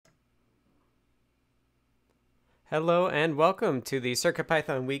Hello and welcome to the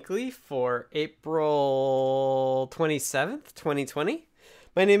CircuitPython Weekly for April 27th, 2020.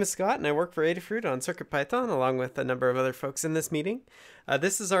 My name is Scott and I work for Adafruit on CircuitPython along with a number of other folks in this meeting.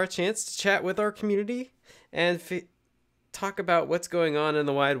 This is our chance to chat with our community and talk about what's going on in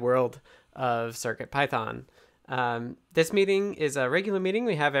the wide world of CircuitPython. This meeting is a regular meeting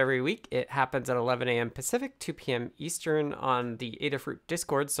we have every week. It happens at 11 a.m. Pacific, 2 p.m. Eastern on the Adafruit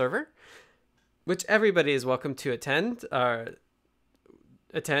Discord server, which everybody is welcome to attend and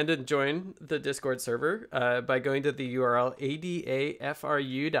join the Discord server by going to the URL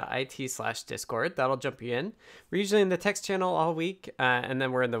adafru.it/discord. That'll jump you in. We're usually in the text channel all week, and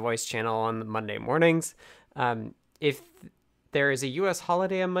then we're in the voice channel on the Monday mornings. If there is a U.S.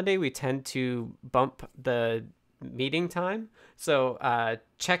 holiday on Monday, we tend to bump the meeting time. So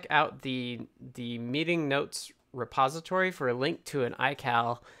check out the meeting notes repository for a link to an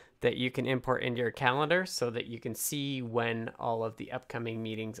iCal that you can import into your calendar so that you can see when all of the upcoming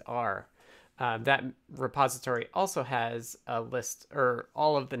meetings are. That repository also has a list or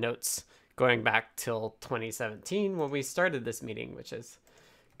all of the notes going back till 2017 when we started this meeting, which is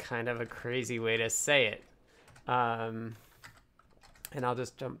kind of a crazy way to say it. And I'll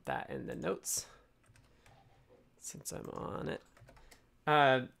just dump that in the notes since I'm on it.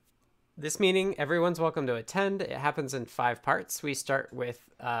 This meeting, everyone's welcome to attend. It happens in 5 parts. We start with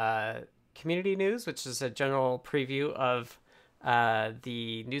community news, which is a general preview of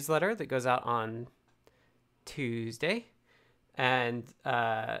the newsletter that goes out on Tuesday. And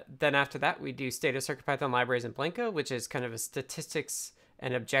then after that, we do State of CircuitPython Libraries in Blanco, which is kind of a statistics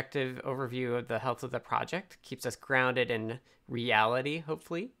and objective overview of the health of the project. Keeps us grounded in reality,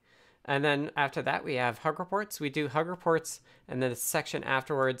 hopefully. And then after that, we have Hug Reports. We do Hug Reports and then a section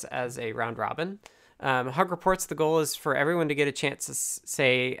afterwards as a round robin. Hug Reports, the goal is for everyone to get a chance to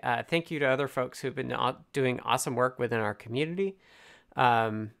say thank you to other folks who've been doing awesome work within our community.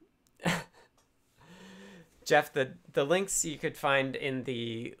 Jeff, the links you could find in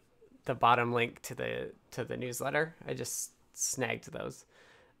the bottom link to the newsletter. I just snagged those.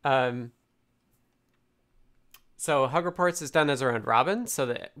 So Hug Reports is done as a round robin so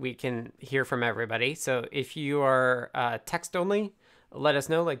that we can hear from everybody. So if you are text only, let us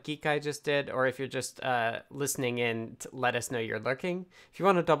know like Geek Guy just did, or if you're just listening in, let us know you're lurking. If you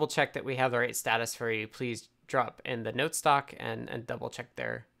want to double check that we have the right status for you, please drop in the note stock and double check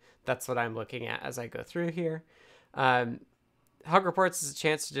there. That's what I'm looking at as I go through here. Hug Reports is a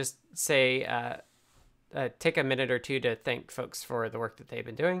chance to just say, take a minute or two to thank folks for the work that they've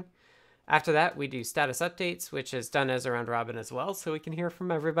been doing. After that, we do status updates, which is done as a round robin as well, so we can hear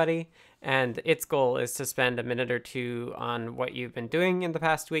from everybody. And its goal is to spend a minute or two on what you've been doing in the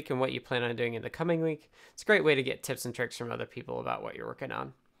past week and what you plan on doing in the coming week. It's a great way to get tips and tricks from other people about what you're working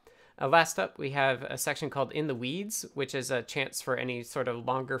on. Last up, we have a section called In the Weeds, which is a chance for any sort of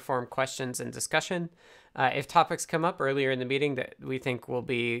longer form questions and discussion. If topics come up earlier in the meeting that we think will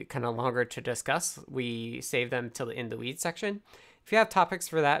be kind of longer to discuss, we save them till the In the Weeds section. If you have topics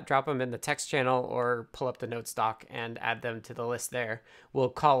for that, drop them in the text channel or pull up the notes doc and add them to the list there. We'll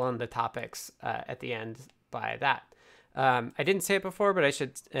call on the topics at the end by that. I didn't say it before, but I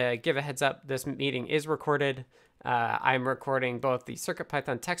should give a heads up. This meeting is recorded. I'm recording both the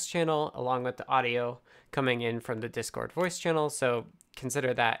CircuitPython text channel along with the audio coming in from the Discord voice channel. So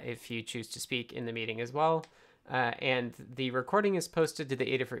consider that if you choose to speak in the meeting as well. And the recording is posted to the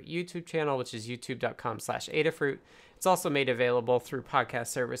Adafruit YouTube channel, which is youtube.com/Adafruit. It's also made available through podcast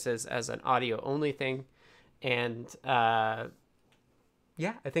services as an audio only thing. And yeah,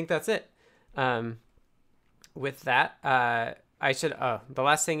 I think that's it. With that, the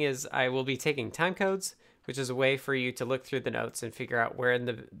last thing is I will be taking time codes, which is a way for you to look through the notes and figure out where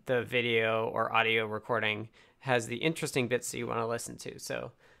in the video or audio recording has the interesting bits that you want to listen to.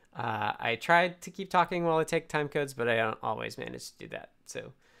 So I tried to keep talking while I take time codes, but I don't always manage to do that.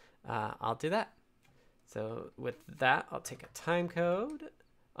 So I'll do that. So with that, I'll take a time code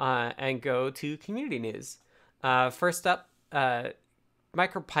and go to community news. First up,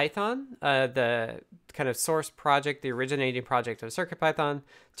 MicroPython, the kind of source project, the originating project of CircuitPython,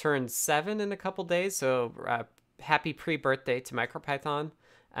 turns 7 in a couple days. So happy pre-birthday to MicroPython.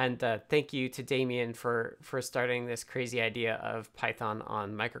 And thank you to Damien for starting this crazy idea of Python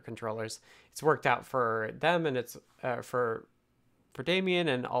on microcontrollers. It's worked out for them and it's for Damien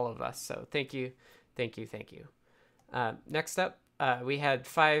and all of us. So thank you. Next up, we had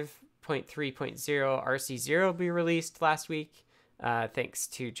 5.3.0 RC0 be released last week. Thanks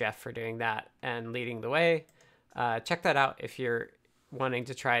to Jeff for doing that and leading the way. Check that out if you're wanting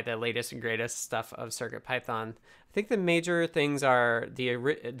to try the latest and greatest stuff of CircuitPython. I think the major things are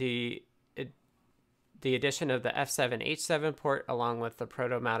the the addition of the F7H7 port along with the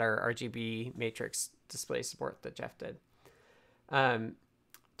Protomatter RGB matrix display support that Jeff did.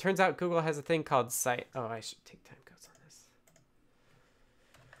 Turns out Google has a thing called Oh, I should take time codes on this.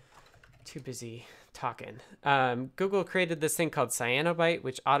 Too busy talking. Google created this thing called Cyanobyte,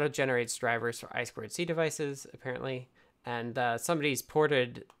 which auto-generates drivers for I2C devices, apparently. And somebody's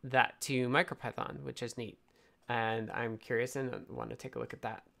ported that to MicroPython, which is neat. And I'm curious and want to take a look at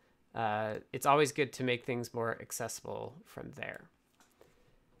that. It's always good to make things more accessible from there.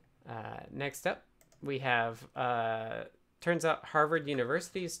 Next up, we have, turns out Harvard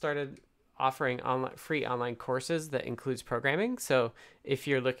University started offering free online courses that includes programming. So if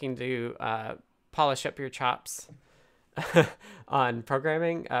you're looking to polish up your chops on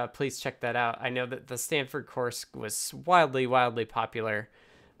programming, please check that out. I know that the Stanford course was wildly popular.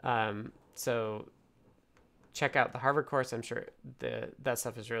 So check out the Harvard course. I'm sure that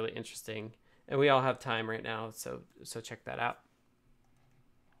stuff is really interesting. And we all have time right now, so check that out.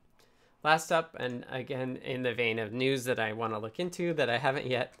 Last up, and again, in the vein of news that I want to look into that I haven't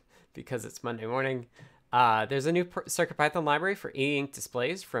yet because it's Monday morning, there's a new CircuitPython library for e-ink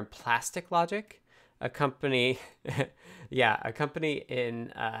displays from Plastic Logic, a company, a company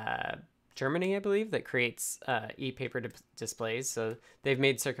in Germany, I believe, that creates e-paper displays. So they've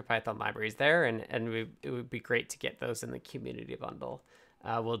made CircuitPython libraries there, and it would be great to get those in the community bundle.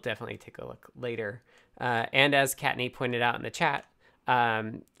 We'll definitely take a look later. And as Kattni pointed out in the chat,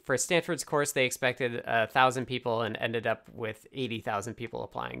 for Stanford's course, they expected 1,000 people and ended up with 80,000 people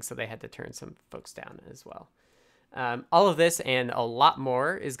applying. So they had to turn some folks down as well. All of this and a lot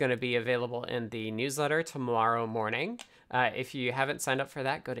more is going to be available in the newsletter tomorrow morning. If you haven't signed up for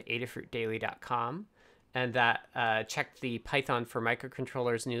that, go to adafruitdaily.com and check the Python for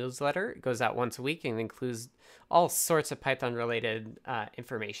Microcontrollers newsletter. It goes out once a week and includes all sorts of Python related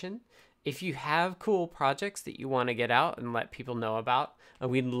information. If you have cool projects that you want to get out and let people know about,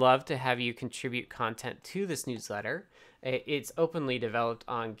 we'd love to have you contribute content to this newsletter. It's openly developed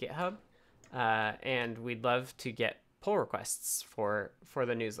on GitHub, and we'd love to get pull requests for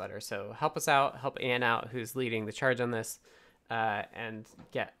the newsletter. So help us out, help Ann out, who's leading the charge on this, and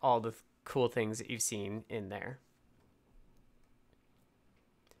get all the cool things that you've seen in there.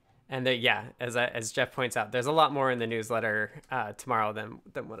 And as Jeff points out, there's a lot more in the newsletter tomorrow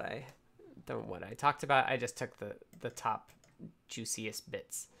than what I talked about. I just took the top juiciest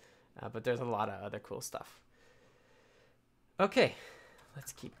bits, but there's a lot of other cool stuff. Okay,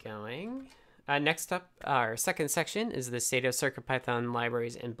 let's keep going. Next up, our second section is the state of CircuitPython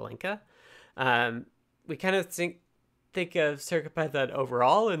libraries in Blinka. We kind of think of CircuitPython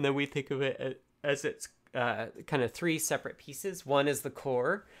overall, and then we think of it as its kind of three separate pieces. One is the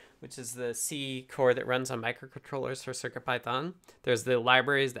core, which is the C core that runs on microcontrollers for CircuitPython. There's the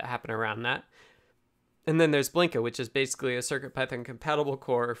libraries that happen around that. And then there's Blinka, which is basically a CircuitPython compatible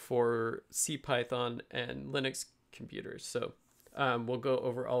core for CPython and Linux computers. So we'll go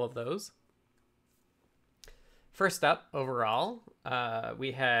over all of those. First up, overall,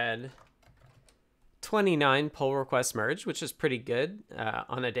 we had 29 pull requests merged, which is pretty good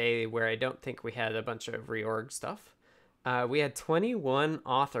on a day where I don't think we had a bunch of reorg stuff. We had 21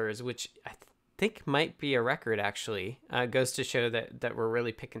 authors, which I think might be a record, actually. Goes to show that we're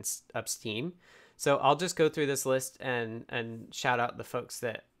really picking up steam. So I'll just go through this list and shout out the folks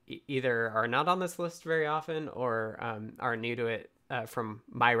that either are not on this list very often or are new to it from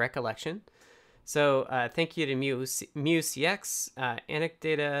my recollection. So thank you to MuCX,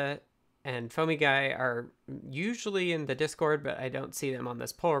 Anecdata, and Foamy Guy are usually in the Discord, but I don't see them on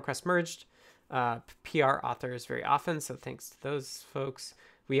this pull request merged. PR authors very often, so thanks to those folks.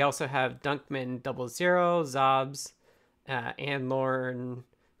 We also have Dunkman 00, Zobs, Ann Lorne,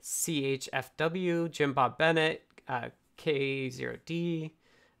 CHFW, Jim Bob Bennett, K0D,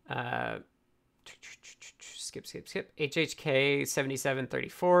 skip, HHK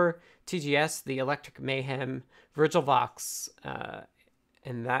 7734, TGS, The Electric Mayhem, Virgil Vox,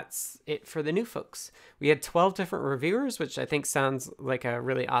 and that's it for the new folks. We had 12 different reviewers, which I think sounds like a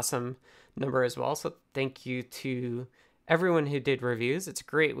really awesome number as well. So thank you to everyone who did reviews. It's a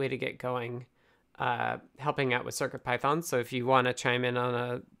great way to get going, helping out with CircuitPython. So if you want to chime in on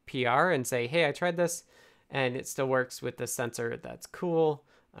a PR and say, hey, I tried this and it still works with this sensor, that's cool.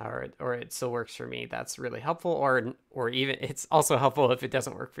 Or it still works for me, that's really helpful. Or even it's also helpful if it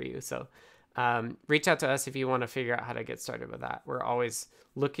doesn't work for you. So reach out to us if you want to figure out how to get started with that. We're always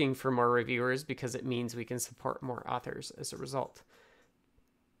looking for more reviewers because it means we can support more authors as a result.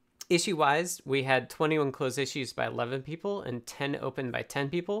 Issue-wise, we had 21 closed issues by 11 people and 10 open by 10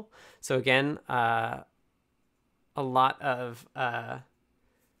 people. So again, a lot of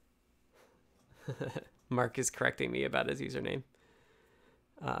Mark is correcting me about his username.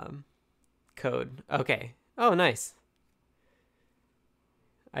 Code. Okay. Oh, nice.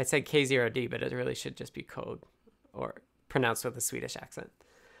 I said K0D, but it really should just be code, or pronounced with a Swedish accent.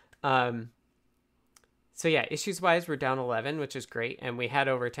 So yeah, issues wise, we're down 11, which is great. And we had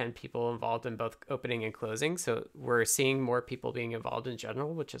over 10 people involved in both opening and closing. So we're seeing more people being involved in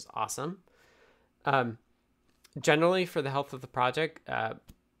general, which is awesome. Generally, for the health of the project,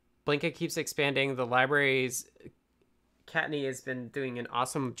 Blinka keeps expanding. The libraries, Kattni has been doing an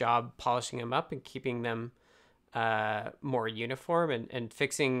awesome job polishing them up and keeping them more uniform and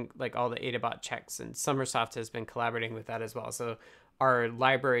fixing like all the Adabot checks. And Summersoft has been collaborating with that as well. So our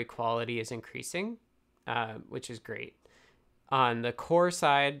library quality is increasing, which is great. On the core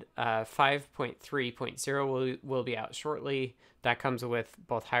side, 5.3.0 will be out shortly. That comes with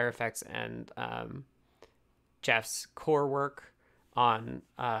both higher effects and Jeff's core work on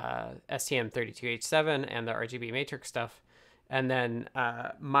STM32H7 and the RGB matrix stuff. And then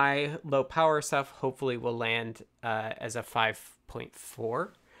my low power stuff hopefully will land as a 5.4,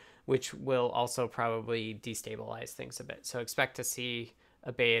 which will also probably destabilize things a bit. So expect to see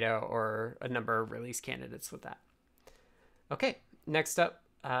a beta or a number of release candidates with that. Okay, next up,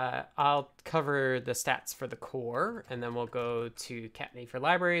 I'll cover the stats for the core, and then we'll go to Kattni for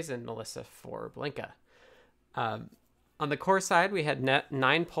libraries and Melissa for Blinka. On the core side, we had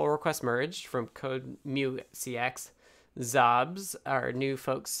 9 pull requests merged from code mu.cx. Zobs, our new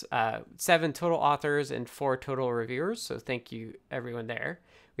folks, 7 total authors and 4 total reviewers. So thank you everyone there.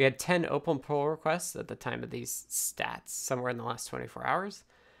 We had 10 open pull requests at the time of these stats, somewhere in the last 24 hours.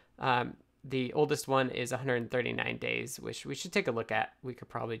 The oldest one is 139 days, which we should take a look at. We could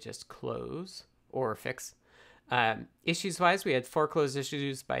probably just close or fix. Issues-wise, we had 4 closed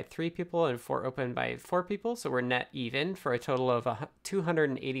issues by 3 people and 4 open by 4 people. So we're net even for a total of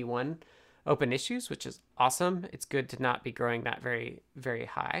 281 open issues, which is awesome. It's good to not be growing that very, very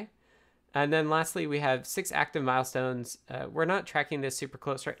high. And then lastly, we have 6 active milestones. We're not tracking this super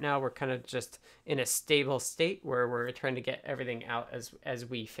close right now. We're kind of just in a stable state where we're trying to get everything out as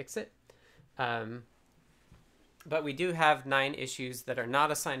we fix it. But we do have 9 issues that are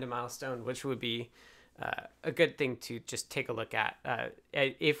not assigned a milestone, which would be a good thing to just take a look at.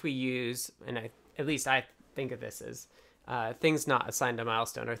 If we use, and at least I think of this as things not assigned a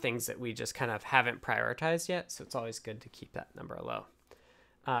milestone or things that we just kind of haven't prioritized yet. So it's always good to keep that number low.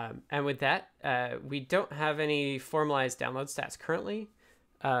 And with that, we don't have any formalized download stats currently,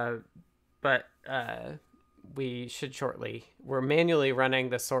 but we should shortly. We're manually running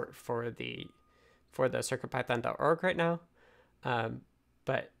the sort for the CircuitPython.org right now,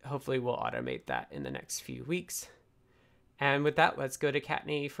 but hopefully we'll automate that in the next few weeks. And with that, let's go to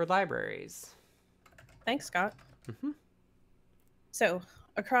Kattni for libraries. Thanks, Scott. So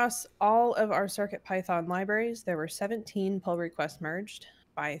across all of our CircuitPython libraries, there were 17 pull requests merged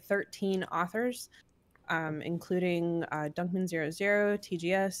by 13 authors, including Dunkman00,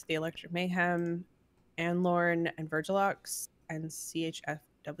 TGS, The Electric Mayhem, Anlorn, and Virgilox, and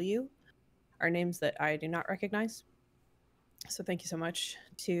CHFW are names that I do not recognize. So thank you so much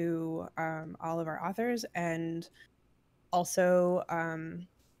to all of our authors, and also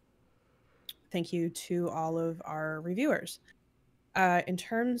thank you to all of our reviewers. In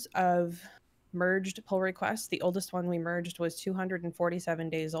terms of merged pull requests, the oldest one we merged was 247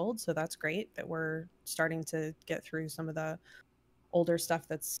 days old, so that's great that we're starting to get through some of the older stuff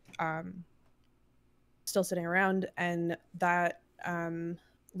that's still sitting around, and that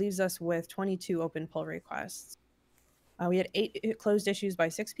leaves us with 22 open pull requests. We had 8 closed issues by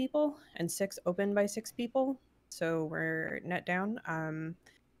 6 people and 6 open by 6 people, so we're net down.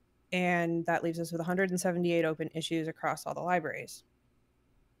 And that leaves us with 178 open issues across all the libraries.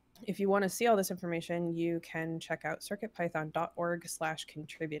 If you want to see all this information, you can check out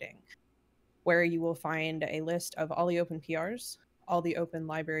circuitpython.org/contributing, where you will find a list of all the open PRs, all the open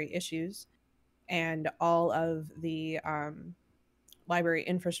library issues, and all of the library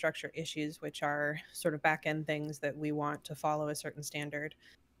infrastructure issues, which are sort of back-end things that we want to follow a certain standard.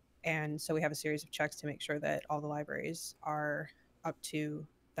 And so we have a series of checks to make sure that all the libraries are up to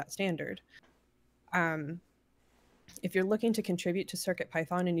that standard. If you're looking to contribute to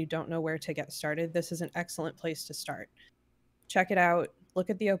CircuitPython and you don't know where to get started, this is an excellent place to start. Check it out, look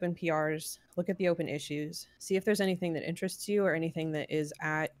at the open PRs, look at the open issues, see if there's anything that interests you or anything that is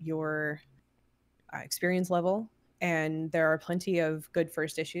at your experience level. And there are plenty of good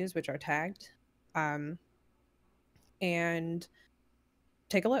first issues which are tagged. And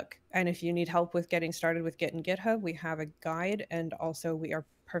take a look. And if you need help with getting started with Git and GitHub, we have a guide, and also we are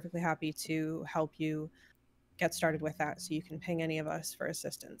perfectly happy to help you get started with that, so you can ping any of us for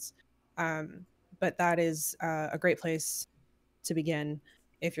assistance. but that is a great place to begin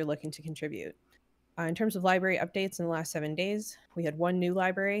if you're looking to contribute. In terms of library updates in the last 7 days, we had one new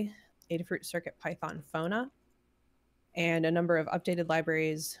library, Adafruit CircuitPython Fona, and a number of updated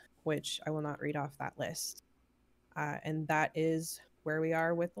libraries, which I will not read off that list. And that is where we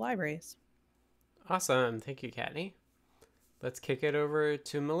are with the libraries. Awesome. Thank you, Katney. Let's kick it over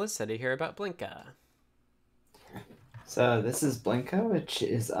to Melissa to hear about Blinka. So this is Blinka, which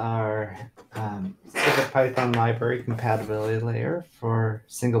is our CircuitPython library compatibility layer for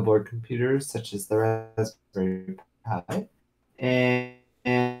single board computers such as the Raspberry Pi.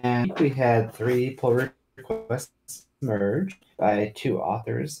 And we had 3 pull requests merged by 2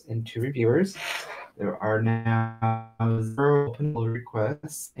 authors and 2 reviewers. There are now 0 open pull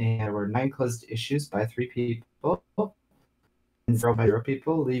requests, and there were 9 closed issues by 3 people. 0 by 0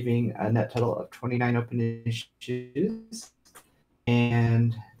 people, leaving a net total of 29 open issues.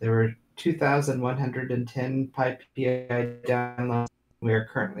 And there were 2,110 PyPI downloads. We are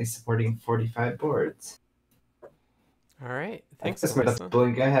currently supporting 45 boards. All right. Thanks, Melissa.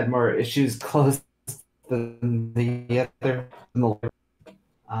 Blinka had more issues closed than the other,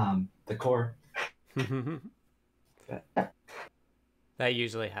 the core. That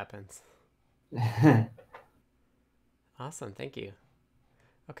usually happens. Awesome, thank you.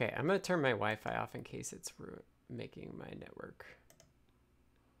 Okay, I'm going to turn my Wi-Fi off in case it's making my network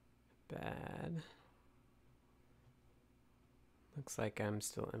bad. Looks like I'm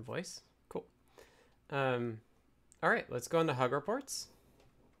still in voice. Cool. All right, let's go into Hug Reports.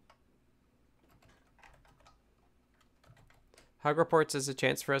 Hug Reports is a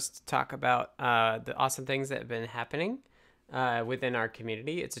chance for us to talk about the awesome things that have been happening within our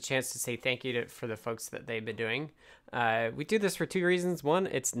community. It's a chance to say thank you for the folks that they've been doing. We do this for 2 reasons. 1,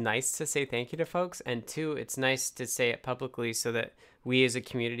 it's nice to say thank you to folks, and 2, it's nice to say it publicly so that we as a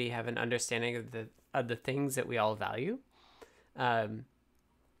community have an understanding of the things that we all value.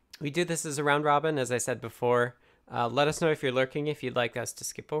 We do this as a round robin, as I said before. Let us know if you're lurking, if you'd like us to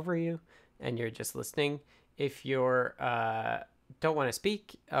skip over you and you're just listening. If you're don't want to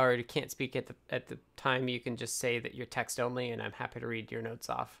speak or you can't speak at the time, you can just say that you're text only, and I'm happy to read your notes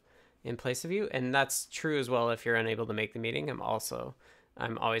off in place of you. And that's true as well if you're unable to make the meeting. I'm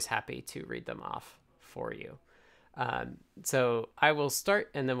always happy to read them off for you. So I will start,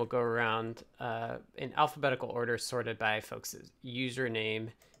 and then we'll go around in alphabetical order, sorted by folks' username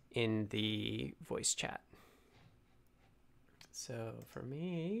in the voice chat. So for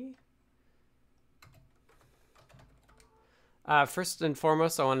me, first and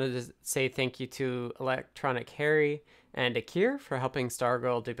foremost, I wanted to say thank you to Electronic Harry and Akir for helping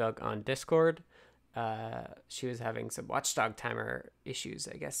Stargirl debug on Discord. She was having some watchdog timer issues,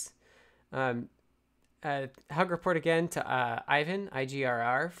 I guess. Hug report again to Ivan,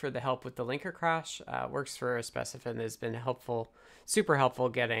 IGRR, for the help with the linker crash. Works for a specific and has been helpful, super helpful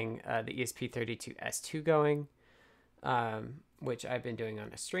getting the ESP32S2 going, which I've been doing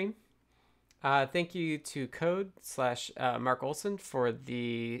on a stream. Thank you to Code/Mark Olson for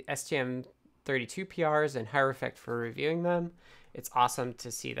the STM32 PRs and Hierophect for reviewing them. It's awesome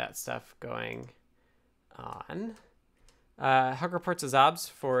to see that stuff going on. Hug reports to Zobs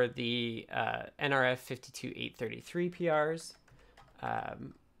for the NRF 52833 PRs.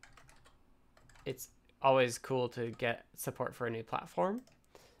 It's always cool to get support for a new platform.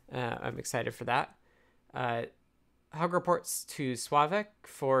 I'm excited for that. Hug reports to Swavek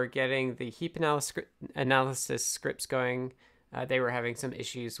for getting the heap analysis scripts going. They were having some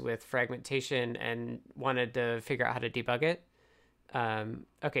issues with fragmentation and wanted to figure out how to debug it.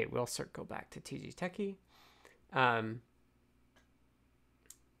 Okay, we'll circle back to TG Techie.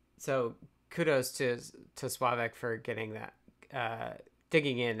 So kudos to Swavek for getting that,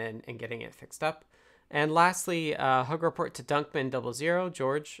 digging in and getting it fixed up. And lastly, hug report to Dunkman00,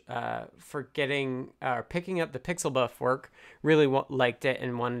 George, for picking up the Pixel Buff work. Really liked it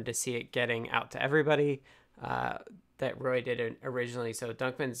and wanted to see it getting out to everybody that Roy did it originally. So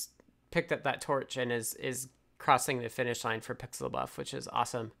Dunkman's picked up that torch and is crossing the finish line for Pixel Buff, which is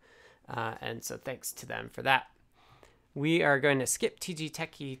awesome. And so thanks to them for that. We are going to skip TG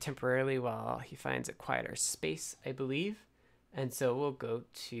Techie temporarily while he finds a quieter space, I believe. And so we'll go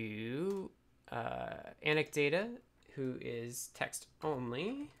to Anecdata, who is text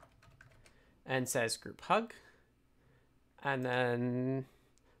only and says group hug. And then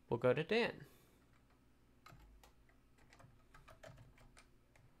we'll go to Dan.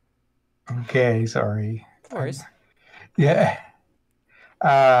 Okay, sorry. No worries. Yeah.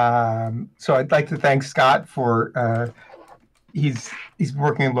 So I'd like to thank Scott for he's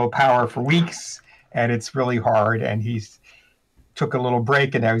working in low power for weeks, and it's really hard, and he's took a little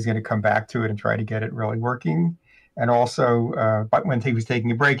break, and now he's going to come back to it and try to get it really working. And also, but when he was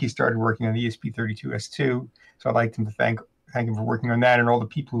taking a break, he started working on the ESP32S2. So I'd like him to thank him for working on that and all the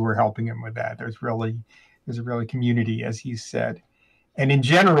people who were helping him with that. There's a really community, as he said. And in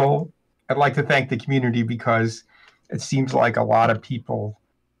general, I'd like to thank the community because it seems like a lot of people,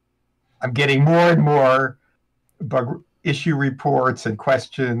 I'm getting more and more bug issue reports and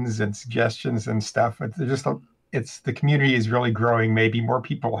questions and suggestions and stuff. It's the community is really growing. Maybe more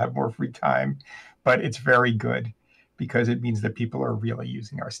people have more free time, but it's very good because it means that people are really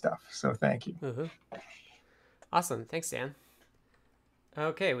using our stuff. So thank you. Awesome. Thanks, Dan.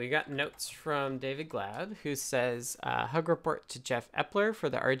 Okay, we got notes from David Glad, who says, hug report to Jeff Epler for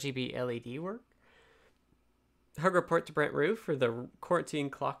the RGB LED work. Hug report to Brent Rue for the quarantine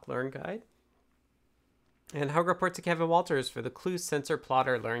clock learn guide. And hug report to Kevin Walters for the clue sensor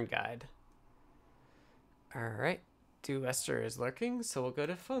plotter learn guide. All right. Dew Esther is lurking, so we'll go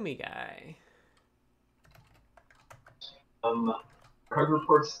to Foamy Guy. Hug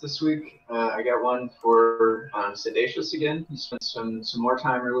reports this week. I got one for Sedacious again. He spent some more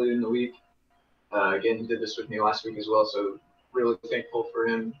time earlier in the week. Again, he did this with me last week as well, so really thankful for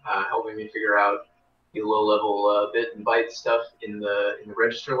him helping me figure out the low-level bit and byte stuff in the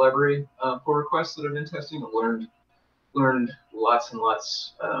register library pull requests that I've been testing. I've learned lots and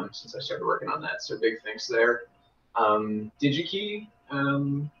lots since I started working on that, so big thanks there. DigiKey.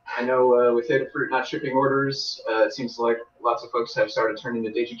 I know with Adafruit not shipping orders, it seems like lots of folks have started turning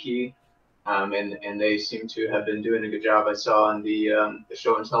to DigiKey, and they seem to have been doing a good job. I saw on the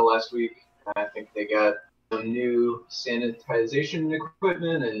show and tell last week, I think they got some new sanitization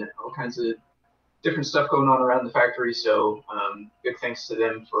equipment and all kinds of different stuff going on around the factory. So big thanks to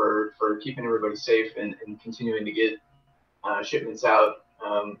them for keeping everybody safe and continuing to get shipments out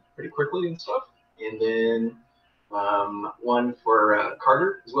pretty quickly and stuff. And then one for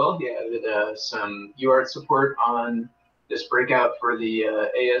Carter as well. He added some UART support on this breakout for the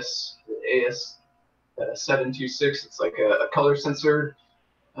AS726. It's like a color sensor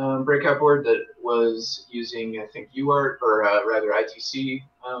breakout board that was using, I think, UART, or rather ITC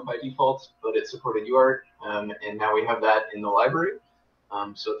by default, but it supported UART, and now we have that in the library.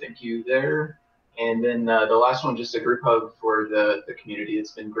 So thank you there. And then the last one, just a group hug for the community.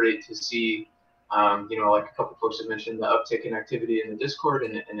 It's been great to see, like a couple folks have mentioned, the uptick in activity in the Discord,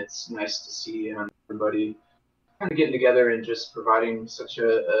 and it's nice to see everybody kind of getting together and just providing such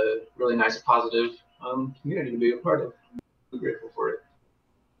a really nice, positive community to be a part of. I'm grateful for it.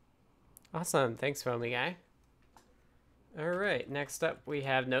 Awesome. Thanks, Foamy Guy. All right. Next up, we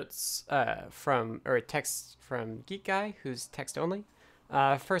have notes text from Geek Guy, who's text only.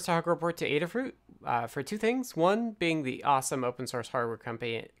 First, a hug report to Adafruit for two things. One, being the awesome open source hardware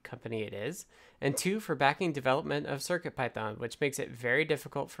company it is. And two, for backing development of CircuitPython, which makes it very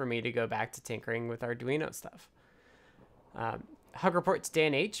difficult for me to go back to tinkering with Arduino stuff. Hug report to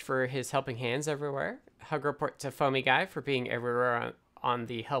Dan H for his helping hands everywhere. Hug report to Foamy Guy for being everywhere on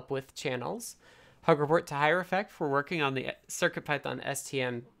the help with channels. Hug report to Higher Effect for working on the CircuitPython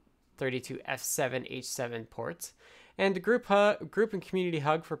STM32F7H7 ports. And a group and community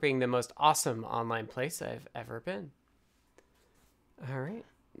hug for being the most awesome online place I've ever been. All right.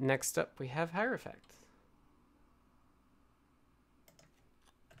 Next up, we have Higher Effect.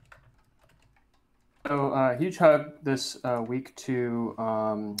 So huge hug this week to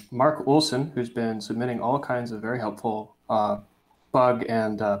Mark Olson, who's been submitting all kinds of very helpful bug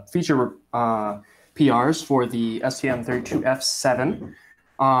and feature PRs for the STM32F7,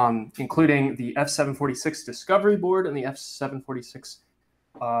 including the F746 Discovery Board and the F746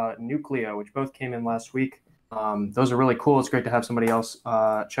 Nucleo, which both came in last week. Those are really cool. It's great to have somebody else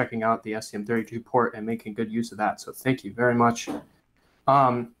checking out the STM32 port and making good use of that. So thank you very much.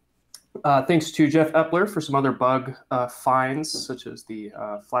 Thanks to Jeff Epler for some other bug finds, such as the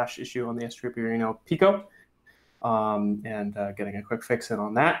flash issue on the S3 Pico, and getting a quick fix in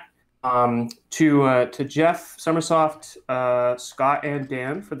on that. To Jeff, Summersoft, Scott, and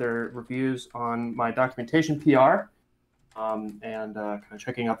Dan for their reviews on my documentation PR, and kind of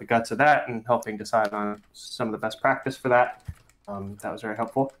checking out the guts of that and helping decide on some of the best practice for that. That was very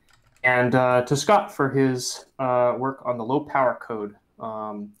helpful. And to Scott for his work on the low power code,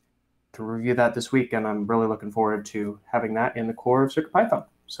 to review that this week, and I'm really looking forward to having that in the core of CircuitPython.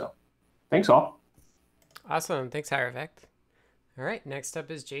 So thanks all. Awesome. Thanks, Higher Effect. All right. Next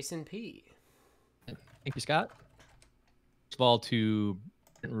up is Jason P. Thank you, Scott. First of all, to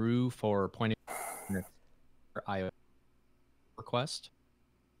Brent Rue for pointing out our IO request.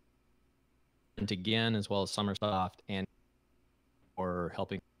 And again, as well as Summersoft, and for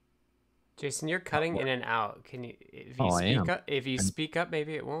helping Jason, you're cutting in and out. Can you, if you Oh, I speak am. up, if you speak up,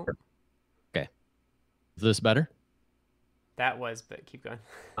 maybe it won't. Okay. Is this better? That was, but keep going.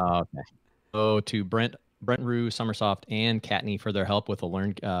 Okay. So to Brent Rue, Summersoft, and Kattni for their help with the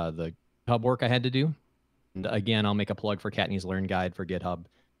GitHub work I had to do. And again, I'll make a plug for Kattni's Learn Guide for GitHub.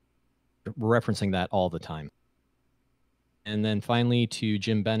 We're referencing that all the time. And then finally to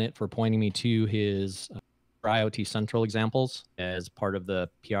Jim Bennett for pointing me to his IoT Central examples as part of the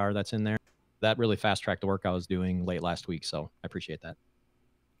PR that's in there. That really fast-tracked the work I was doing late last week, so I appreciate that.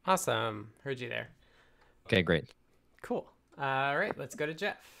 Awesome. Heard you there. Okay, great. Cool. All right, let's go to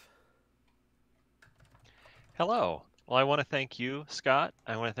Jeff. Hello. Well, I want to thank you, Scott.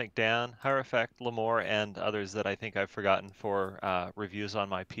 I want to thank Dan, Hierophect, Lamore, and others that I think I've forgotten for reviews on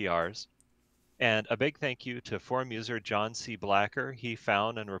my PRs. And a big thank you to forum user John C. Blacker. He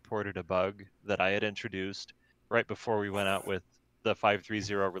found and reported a bug that I had introduced right before we went out with the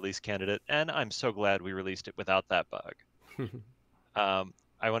 5.3.0 release candidate, and I'm so glad we released it without that bug.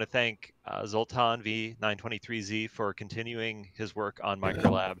 I want to thank Zoltan V923Z for continuing his work on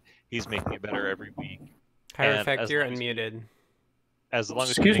Microlab. He's making it better every week. Hierophect, you're unmuted. As long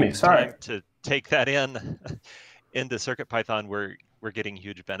as Excuse we me, take sorry. time to take that into CircuitPython, we're getting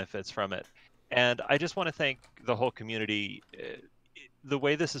huge benefits from it. And I just want to thank the whole community. The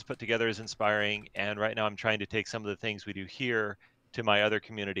way this is put together is inspiring, and right now I'm trying to take some of the things we do here to my other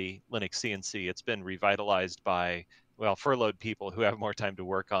community, Linux CNC. It's been revitalized by, well, furloughed people who have more time to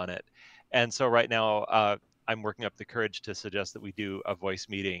work on it. And so right now I'm working up the courage to suggest that we do a voice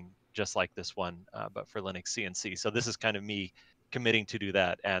meeting just like this one, but for Linux CNC. So this is kind of me committing to do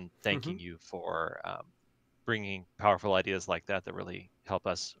that and thanking you for bringing powerful ideas like that that really help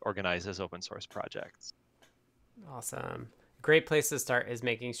us organize as open source projects. Awesome. Great place to start is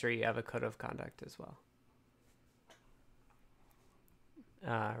making sure you have a code of conduct as well.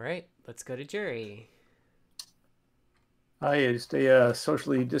 All right, let's go to Jerry. Hi, just a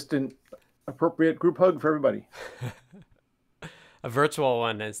socially distant, appropriate group hug for everybody. A virtual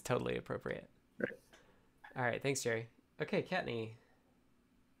one is totally appropriate. Right. All right, thanks, Jerry. Okay, Kattni.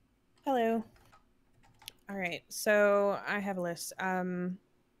 Hello. All right, so I have a list.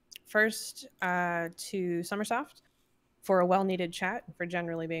 First, to Summersoft for a well-needed chat, for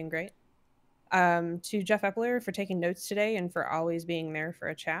generally being great. To Jeff Epler for taking notes today and for always being there for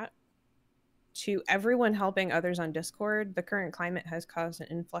a chat. To everyone helping others on Discord, the current climate has caused an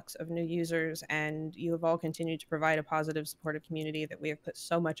influx of new users, and you have all continued to provide a positive, supportive community that we have put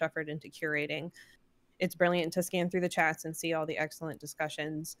so much effort into curating. It's brilliant to scan through the chats and see all the excellent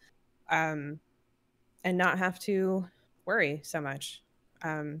discussions, and not have to worry so much.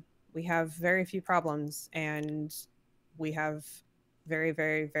 We have very few problems, and we have very,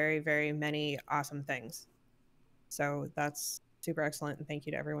 very, very, very many awesome things. So that's super excellent, and thank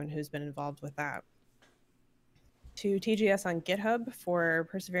you to everyone who's been involved with that. To TGS on GitHub for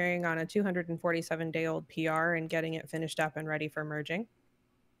persevering on a 247-day-old PR and getting it finished up and ready for merging.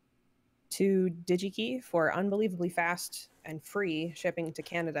 To DigiKey for unbelievably fast and free shipping to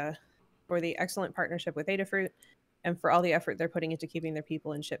Canada, for the excellent partnership with Adafruit, and for all the effort they're putting into keeping their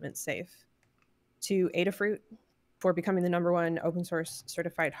people and shipments safe. To Adafruit for becoming the #1 open source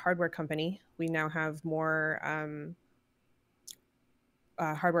certified hardware company. We now have more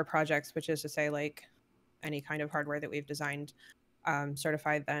hardware projects, which is to say like any kind of hardware that we've designed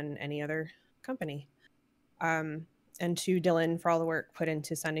certified than any other company. And to Dylan for all the work put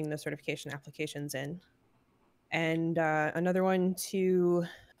into sending the certification applications in. And another one to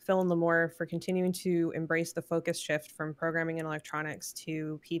Phil and Lamore for continuing to embrace the focus shift from programming and electronics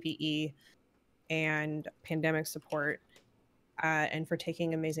to PPE and pandemic support, and for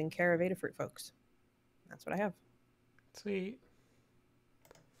taking amazing care of Adafruit folks. That's what I have. Sweet.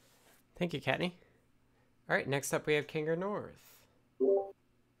 Thank you, Kattni. All right, next up we have Kinger North.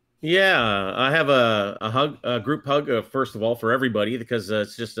 Yeah, I have a group hug, first of all, for everybody, because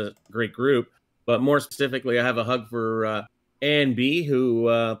it's just a great group. But more specifically, I have a hug for A and B,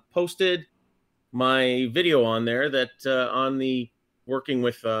 who posted my video on there that on the working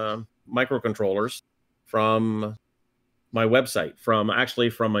with microcontrollers from my website, from a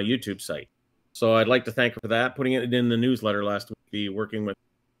YouTube site. So I'd like to thank her for that, putting it in the newsletter last week, the working with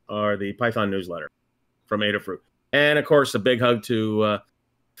the Python newsletter from Adafruit. And of course, a big hug to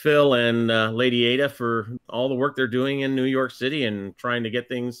Phil and Lady Ada for all the work they're doing in New York City and trying to get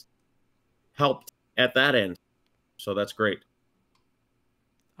things helped at that end. So that's great.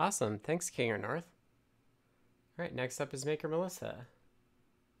 Awesome. Thanks, Kinger North. All right, next up is Maker Melissa.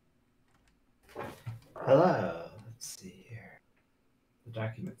 Hello. Let's see here. The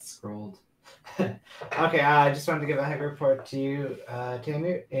document scrolled. Okay, I just wanted to give a hug report to you,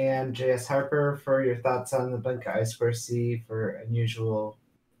 Tamu, and JS Harper for your thoughts on the Bunka I2C for unusual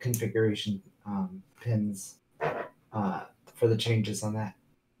configuration pins for the changes on that.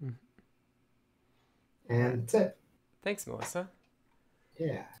 Mhm. And that's it. Thanks, Melissa.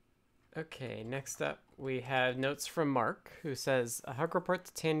 Yeah. Okay, next up we have notes from Mark, who says, a hug report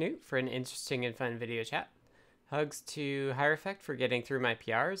to Tannewt for an interesting and fun video chat. Hugs to Higher Effect for getting through my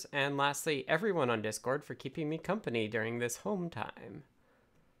PRs. And lastly, everyone on Discord for keeping me company during this home time.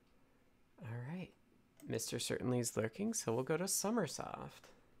 All right. Mr. Certainly's lurking, so we'll go to Summersoft.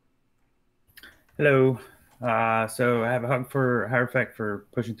 Hello. So I have a hug for Higher Effect for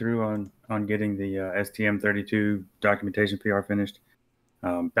pushing through on getting the STM32 documentation PR finished.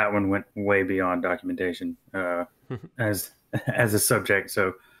 That one went way beyond documentation as a subject.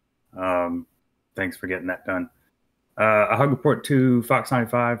 So thanks for getting that done. A hug report to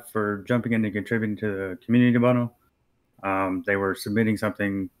Fox95 for jumping in and contributing to the community bundle. They were submitting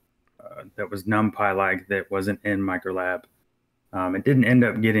something that was NumPy-like that wasn't in Microlab. It didn't end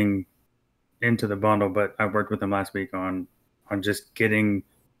up getting into the bundle, but I worked with them last week on just getting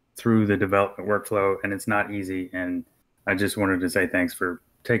through the development workflow, and it's not easy. And I just wanted to say thanks for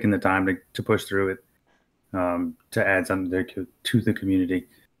taking the time to push through it, to add something to the community.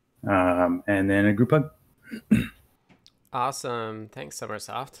 And then a group hug. Awesome. Thanks,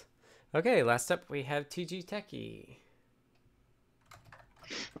 Summersoft. Okay, last up we have TG Techie.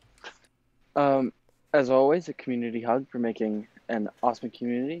 As always, a community hug for making an awesome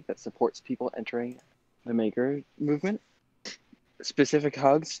community that supports people entering the maker movement. Specific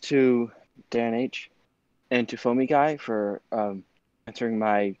hugs to Dan H and to Foamy Guy for answering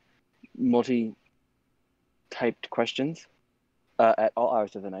my multi-typed questions at all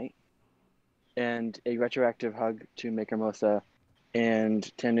hours of the night. And a retroactive hug to Maker Mosa and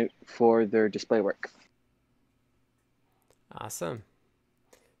Tannewt for their display work. Awesome.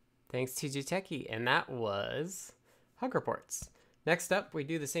 Thanks, TG Techie. And that was hug reports. Next up, we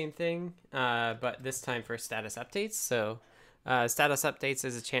do the same thing, but this time for status updates. So status updates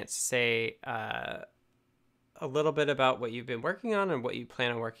is a chance to say a little bit about what you've been working on and what you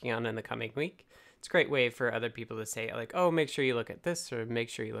plan on working on in the coming week. It's a great way for other people to say, like, oh, make sure you look at this or make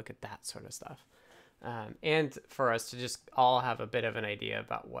sure you look at that sort of stuff. And for us to just all have a bit of an idea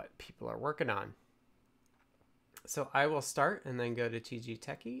about what people are working on. So I will start and then go to TG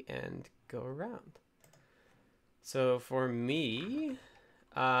Techie and go around. So for me,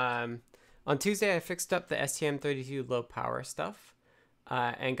 on Tuesday, I fixed up the STM32 low power stuff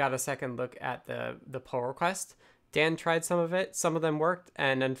and got a second look at the pull request. Dan tried some of it. Some of them worked.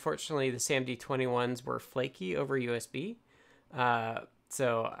 And unfortunately, the SAMD21s were flaky over USB.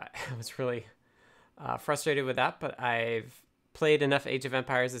 So I was really frustrated with that. But I've played enough Age of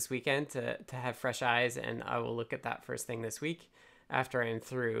Empires this weekend to have fresh eyes. And I will look at that first thing this week after I'm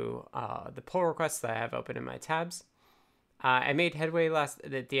through the pull requests that I have open in my tabs. I made headway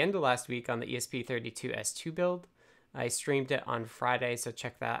at the end of last week on the ESP32S2 build. I streamed it on Friday, so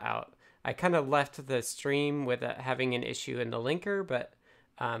check that out. I kind of left the stream with having an issue in the linker, but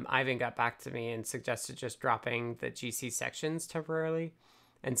Ivan got back to me and suggested just dropping the GC sections temporarily.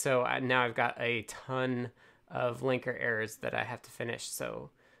 And so now I've got a ton of linker errors that I have to finish,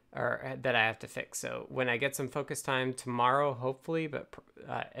 or that I have to fix. So when I get some focus time tomorrow, hopefully, but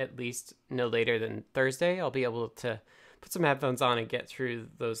at least no later than Thursday, I'll be able to put some headphones on and get through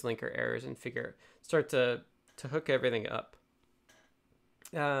those linker errors and start to hook everything up.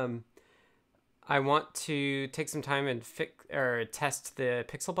 I want to take some time and test the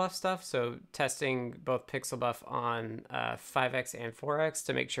pixel buff stuff. So testing both pixel buff on 5x and 4x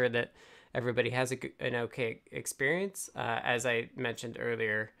to make sure that everybody has an okay experience. As I mentioned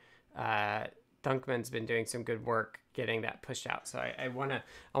earlier, Dunkman's been doing some good work getting that pushed out. So I want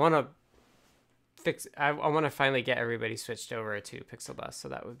to finally get everybody switched over to pixel buff. So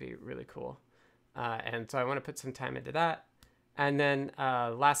that would be really cool. And so I want to put some time into that. And then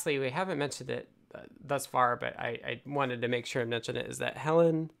lastly, we haven't mentioned it thus far, but I wanted to make sure I mentioned it, is that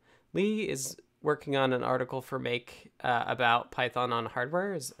Helen Lee is working on an article for Make about Python on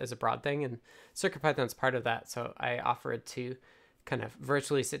hardware as a broad thing, and CircuitPython's part of that. So I offered to kind of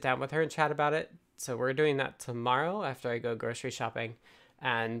virtually sit down with her and chat about it. So we're doing that tomorrow after I go grocery shopping,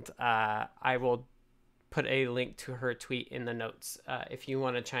 and I will put a link to her tweet in the notes if you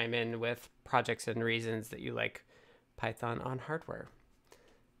want to chime in with projects and reasons that you like Python on hardware.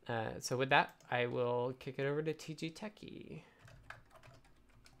 So with that, I will kick it over to TG Techie.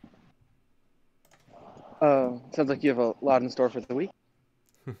 Sounds like you have a lot in store for the week.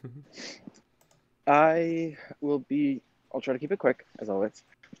 I'll try to keep it quick, as always.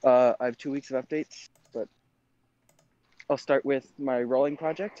 I have 2 weeks of updates, but I'll start with my rolling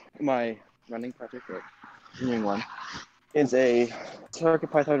project. My running project, or continuing one, is a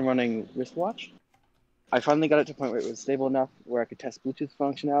CircuitPython running wristwatch. I finally got it to a point where it was stable enough where I could test Bluetooth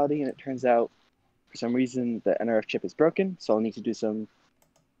functionality, and it turns out, for some reason, the NRF chip is broken, so I'll need to do some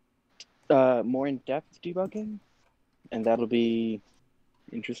more in-depth debugging, and that'll be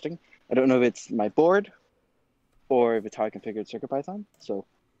interesting. I don't know if it's my board or if it's how I configured CircuitPython, so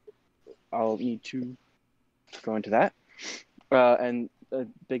I'll need to go into that. And a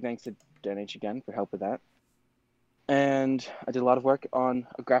big thanks to Dan H again for help with that. And I did a lot of work on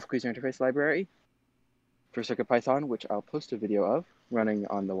a graphical user interface library for CircuitPython, which I'll post a video of running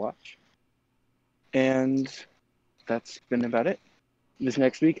on the watch. And that's been about it. This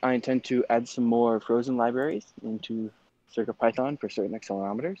next week, I intend to add some more frozen libraries into CircuitPython for certain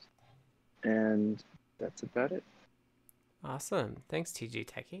accelerometers. And that's about it. Awesome. Thanks, TG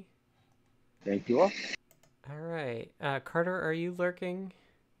Techie. Thank you all. All right. Carter, are you lurking?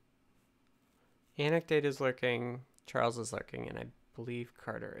 Anecdate is lurking. Charles is lurking. And I believe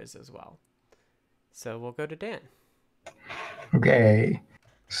Carter is as well. So we'll go to Dan. Okay.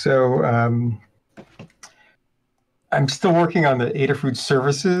 So I'm still working on the Adafruit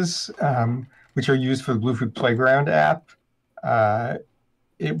services, which are used for the Bluetooth Playground app.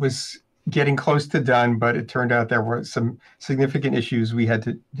 It was getting close to done, but it turned out there were some significant issues we had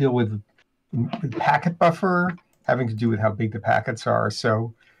to deal with packet buffer, having to do with how big the packets are.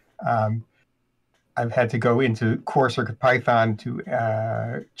 So I've had to go into core CircuitPython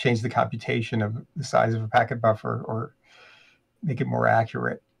to change the computation of the size of a packet buffer or make it more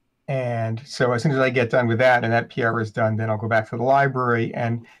accurate. And so as soon as I get done with that and that PR is done, then I'll go back to the library.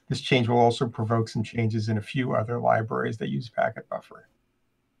 And this change will also provoke some changes in a few other libraries that use packet buffer.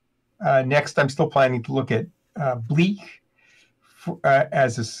 Next, I'm still planning to look at Bleak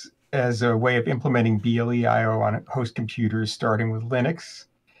as a way of implementing BLE-IO on host computers, starting with Linux.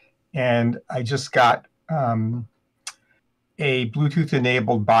 And I just got a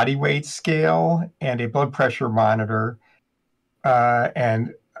Bluetooth-enabled body weight scale and a blood pressure monitor.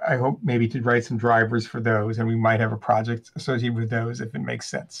 And I hope maybe to write some drivers for those, and we might have a project associated with those if it makes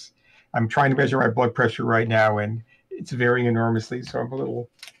sense. I'm trying to measure my blood pressure right now, and it's varying enormously, so I'm a little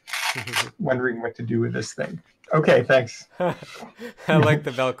wondering what to do with this thing. Okay, thanks. I like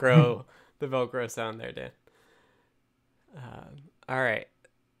the Velcro sound there, Dan. All right.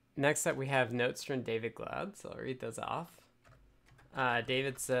 Next up, we have notes from David Glad, so I'll read those off.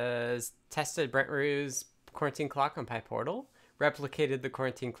 David says, tested Brent Rue's quarantine clock on PyPortal, replicated the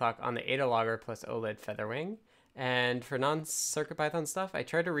quarantine clock on the Ada plus OLED Featherwing, and for non-CircuitPython stuff, I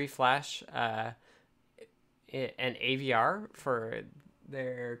tried to reflash an AVR for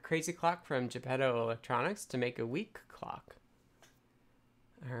their crazy clock from Geppetto Electronics to make a weak clock.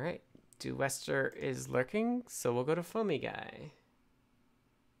 All right. Wester is lurking, so we'll go to Foamy Guy.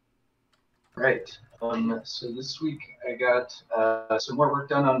 Right. So this week I got some more work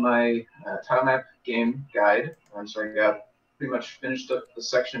done on my tile map game guide. So I got pretty much finished up the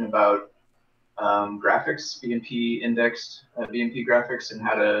section about graphics, BMP indexed BMP graphics, and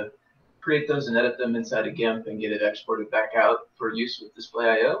how to create those and edit them inside a GIMP and get it exported back out for use with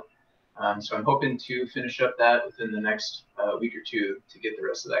Display.io. So I'm hoping to finish up that within the next week or two to get the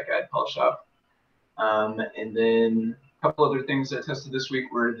rest of that guide polished off. And then a couple other things I tested this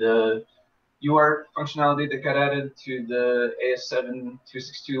week were the UART functionality that got added to the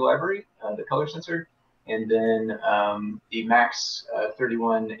AS7262 library, the color sensor, and then the MAX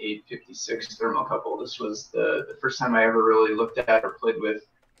 31856 thermocouple. This was the first time I ever really looked at or played with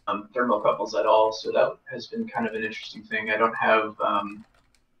thermocouples at all, so that has been kind of an interesting thing. I don't have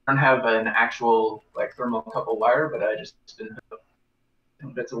an actual like thermocouple wire, but I just been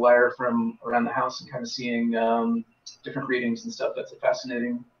bits of wire from around the house and kind of seeing different readings and stuff. That's a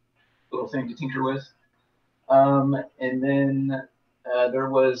fascinating little thing to tinker with. And then there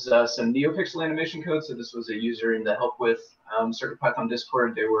was some NeoPixel animation code. So this was a user in the help with CircuitPython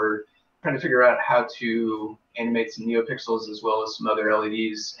Discord. They were trying to figure out how to animate some NeoPixels as well as some other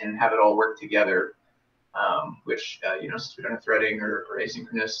LEDs and have it all work together. Which, since we don't have threading or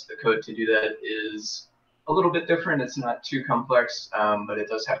asynchronous, the code to do that is a little bit different. It's not too complex, but it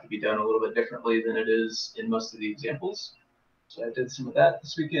does have to be done a little bit differently than it is in most of the examples. So I did some of that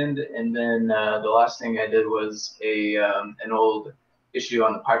this weekend, and then the last thing I did was an old issue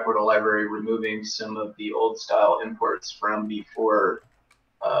on the PyPortal library, removing some of the old style imports from before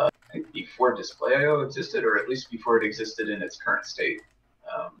before Display.io existed, or at least before it existed in its current state.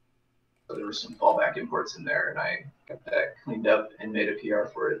 So there were some fallback imports in there, and I got that cleaned up and made a PR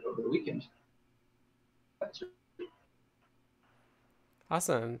for it over the weekend.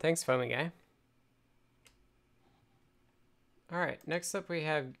 Awesome. Thanks, Foamy Guy. All right. Next up, we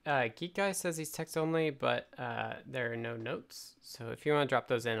have Geek Guy says he's text only, but there are no notes. So if you want to drop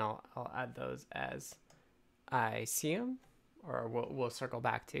those in, I'll add those as I see them, or we'll circle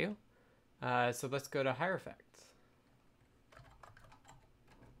back to you. So let's go to Hierophect.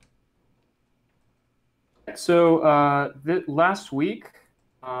 So last week,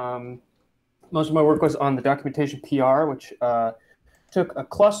 most of my work was on the documentation PR, which took a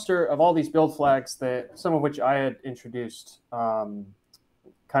cluster of all these build flags, that some of which I had introduced kind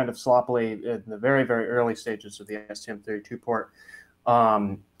of sloppily in the very, very early stages of the STM32 port,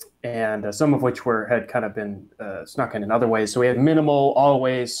 and some of which had kind of been snuck in other ways. So we had minimal,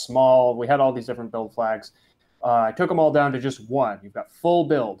 always, small. We had all these different build flags. I took them all down to just one. You've got full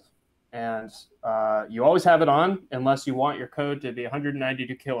build. And you always have it on unless you want your code to be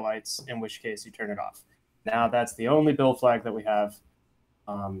 192 kilobytes, in which case you turn it off. Now that's the only build flag that we have,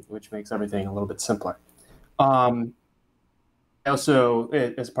 which makes everything a little bit simpler. Also,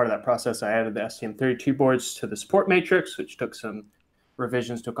 as part of that process, I added the STM32 boards to the support matrix, which took some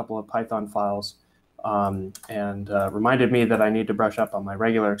revisions to a couple of Python files, and reminded me that I need to brush up on my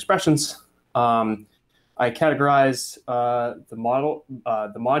regular expressions. I categorized the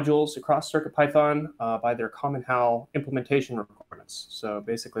modules across CircuitPython by their common HAL implementation requirements. So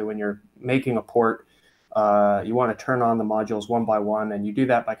basically, when you're making a port, you want to turn on the modules one by one, and you do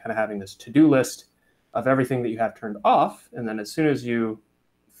that by kind of having this to-do list of everything that you have turned off. And then as soon as you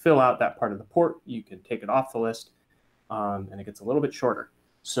fill out that part of the port, you can take it off the list, and it gets a little bit shorter.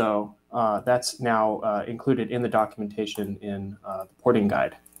 So that's now included in the documentation in the porting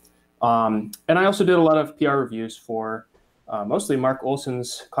guide. And I also did a lot of PR reviews for mostly Mark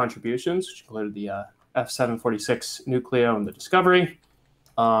Olson's contributions, which included the F746 Nucleo and the Discovery,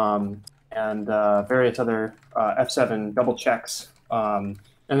 and various other F7 double checks,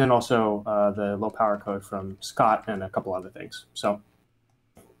 and then also the low power code from Scott and a couple other things. So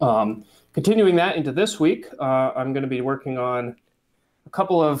continuing that into this week, I'm going to be working on a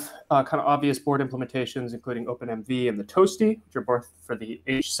couple of kind of obvious board implementations, including OpenMV and the Toasty, which are both for the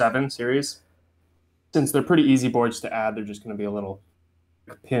H7 series. Since they're pretty easy boards to add, they're just going to be a little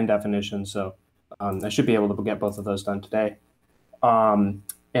pin definition. So I should be able to get both of those done today. And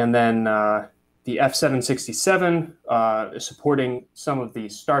then the F767 is supporting some of the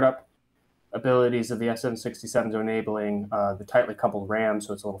startup abilities of the F767, so enabling the tightly coupled RAM,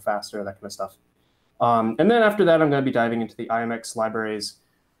 so it's a little faster, that kind of stuff. And then after that, I'm going to be diving into the IMX libraries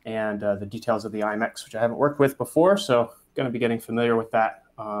and the details of the IMX, which I haven't worked with before. So going to be getting familiar with that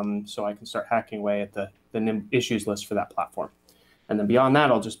so I can start hacking away at the NIM issues list for that platform. And then beyond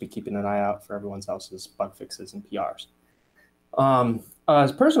that, I'll just be keeping an eye out for everyone else's bug fixes and PRs.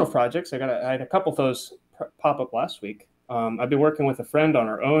 As personal projects, I had a couple of those pop up last week. I've been working with a friend on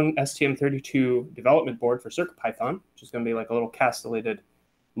our own STM32 development board for CircuitPython, which is going to be like a little castellated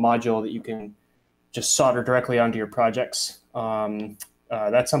module that you can just solder directly onto your projects.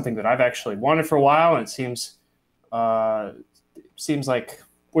 That's something that I've actually wanted for a while, and it seems like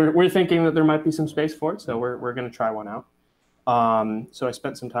we're thinking that there might be some space for it, so we're going to try one out. So I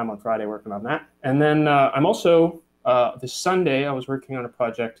spent some time on Friday working on that, and then I'm also this Sunday I was working on a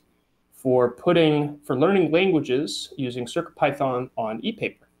project for learning languages using CircuitPython on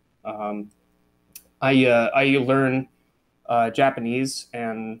ePaper. I learn Japanese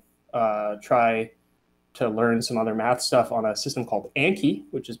and try to learn some other math stuff on a system called Anki,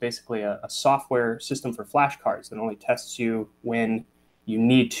 which is basically a software system for flashcards that only tests you when you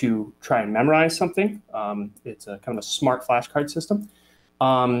need to try and memorize something. It's a kind of a smart flashcard system.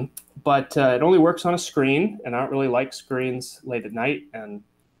 But it only works on a screen, and I don't really like screens late at night, and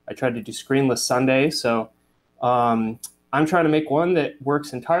I tried to do screenless Sunday. So I'm trying to make one that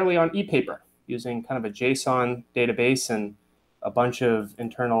works entirely on ePaper using kind of a JSON database and a bunch of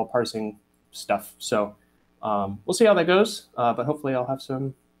internal parsing stuff. So we'll see how that goes, but hopefully I'll have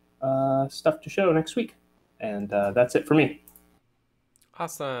some stuff to show next week. And that's it for me.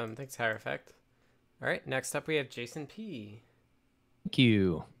 Awesome. Thanks, Hierophect. All right, next up we have Jason P. Thank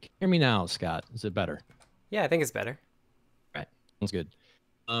you. Can you hear me now, Scott? Is it better? Yeah, I think it's better. All right, sounds good.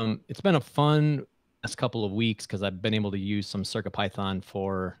 It's been a fun last couple of weeks because I've been able to use some CircuitPython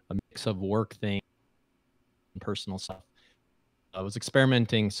for a mix of work things and personal stuff. I was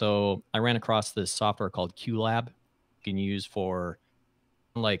experimenting, so I ran across this software called QLab you can use for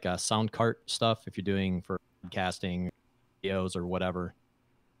like sound cart stuff if you're doing for podcasting, videos, or whatever.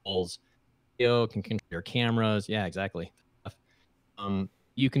 Video can control your cameras. Yeah, exactly.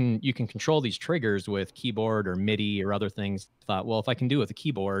 You can control these triggers with keyboard or MIDI or other things. Thought, well, if I can do it with a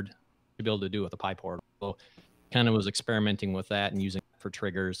keyboard, I'll be able to do it with a PyPort. So kind of was experimenting with that and using for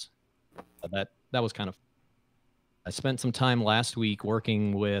triggers. That was kind of. I spent some time last week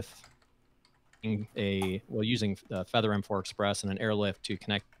working with using Feather M4 Express and an airlift to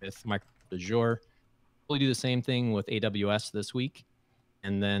connect with Microsoft Azure. We'll do the same thing with AWS this week,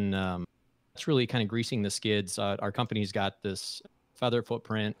 and then that's really kind of greasing the skids. Our company's got this Feather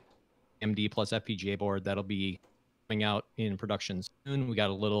footprint MD plus FPGA board that'll be coming out in production soon. We got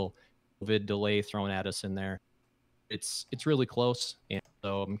a little COVID delay thrown at us in there. It's really close, and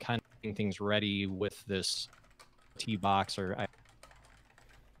so I'm kind of getting things ready with this T box or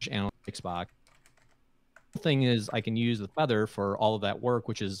analytics box. The thing is, I can use the Feather for all of that work,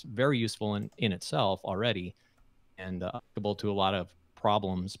 which is very useful in itself already, and applicable to a lot of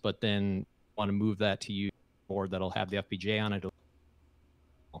problems. But then want to move that to use a board that'll have the FPGA on it.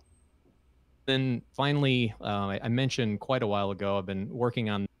 Then finally, I mentioned quite a while ago, I've been working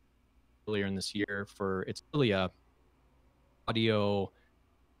on earlier in this year it's really a audio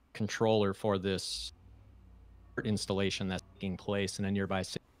controller for this installation that's taking place in a nearby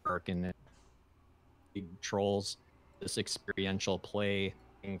city park, and it controls this experiential play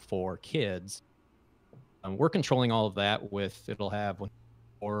for kids. We're controlling all of that it'll have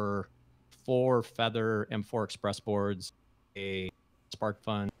four Feather M4 Express boards, a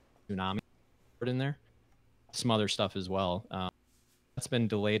SparkFun Tsunami board in there, some other stuff as well. That's been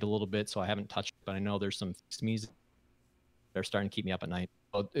delayed a little bit, so I haven't touched it, but I know there's some fixed music. They're starting to keep me up at night.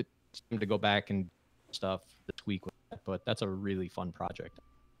 So it's time to go back and do stuff this week with that, but that's a really fun project.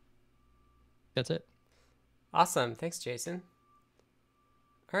 That's it. Awesome. Thanks, Jason.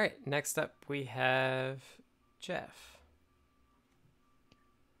 All right. Next up, we have Jeff.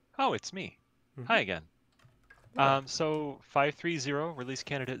 Oh, it's me. Hi again. So 530 release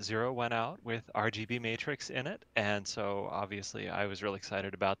candidate 0 went out with RGB matrix in it, and so obviously I was really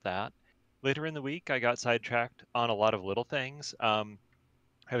excited about that. Later in the week, I got sidetracked on a lot of little things.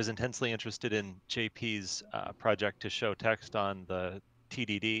 I was intensely interested in JP's project to show text on the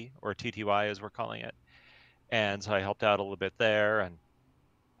TDD, or TTY as we're calling it, and so I helped out a little bit there. And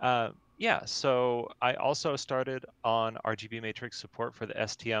yeah, so I also started on RGB matrix support for the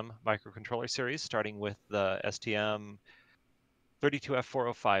STM microcontroller series, starting with the STM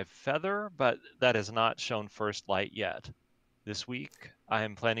 32F405 Feather, but that has not shown first light yet. This week, I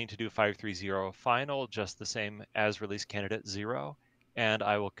am planning to do 530 final, just the same as release candidate 0, and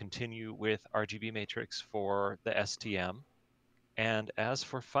I will continue with RGB matrix for the STM. And as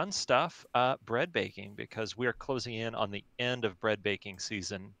for fun stuff, bread baking, because we're closing in on the end of bread baking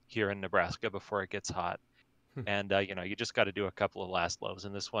season here in Nebraska before it gets hot. And, you just got to do a couple of last loaves,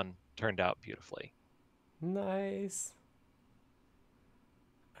 and this one turned out beautifully. Nice.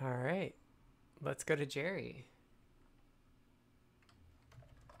 All right. Let's go to Jerry.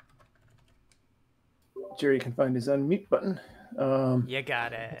 Jerry can find his unmute button. You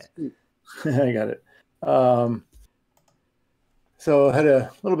got it. I got it. So I had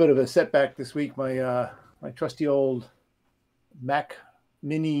a little bit of a setback this week. My trusty old Mac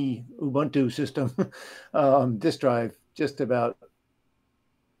Mini Ubuntu system disk drive just about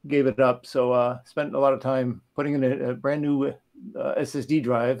gave it up. So spent a lot of time putting in a brand new SSD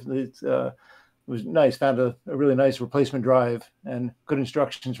drive. It was nice. Found a really nice replacement drive and good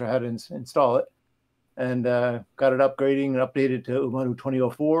instructions for how to install it. And got it upgrading and updated to Ubuntu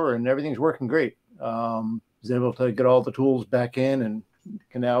 2004, and everything's working great. Was able to get all the tools back in and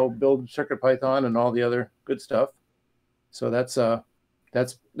can now build CircuitPython and all the other good stuff. So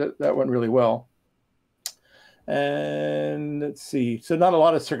that went really well. And let's see. So not a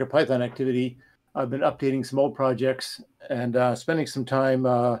lot of CircuitPython activity. I've been updating some old projects and spending some time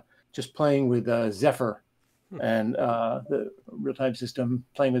just playing with Zephyr and the real-time system,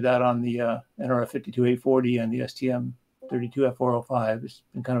 playing with that on the NRF52840 and the STM32F405. It's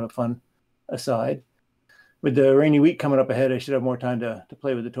been kind of a fun aside. With the rainy week coming up ahead, I should have more time to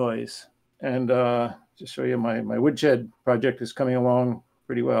play with the toys. And just show you my woodshed project is coming along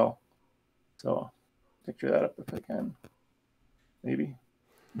pretty well. So picture that up if I can. Maybe.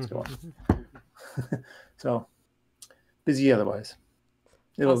 Let's go on. So busy otherwise.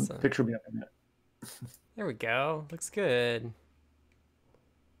 It'll Awesome. picture me up in a minute. There we go. Looks good.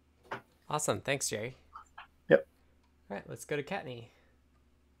 Awesome. Thanks, Jerry. Yep. All right, let's go to Kattni.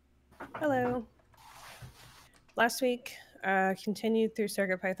 Hello. Last week, continued through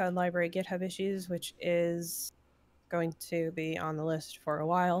CircuitPython library GitHub issues, which is going to be on the list for a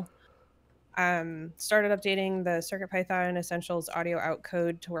while. Started updating the CircuitPython Essentials audio out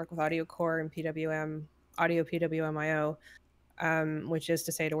code to work with Audio Core and PWM, Audio PWM-IO, which is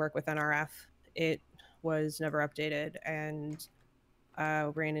to say to work with NRF. It was never updated, and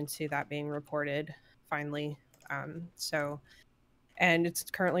ran into that being reported finally. And it's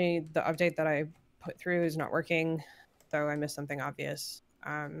currently, the update that I put through is not working, though I missed something obvious.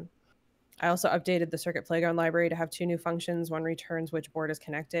 I also updated the Circuit Playground library to have 2 new functions. One returns which board is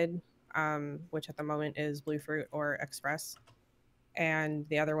connected, which at the moment is Bluefruit or Express. And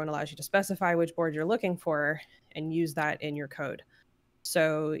the other one allows you to specify which board you're looking for and use that in your code.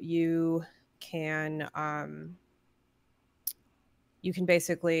 So you can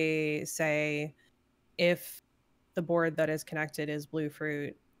basically say, if the board that is connected is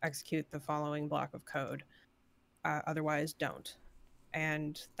Bluefruit, execute the following block of code. Otherwise, don't.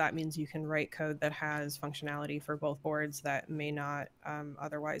 And that means you can write code that has functionality for both boards that may not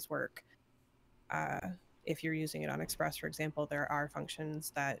otherwise work. If you're using it on Express, for example, there are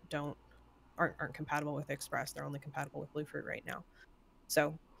functions that aren't compatible with Express. They're only compatible with Bluefruit right now.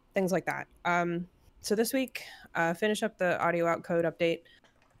 So things like that. So this week, finish up the audio out code update.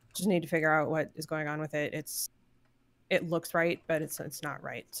 Just need to figure out what is going on with it. It looks right, but it's not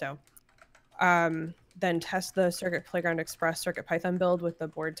right. So then test the Circuit Playground Express CircuitPython build with the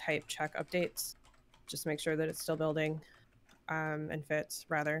board type check updates. Just make sure that it's still building and fits,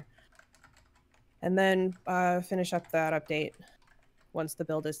 rather. And then finish up that update once the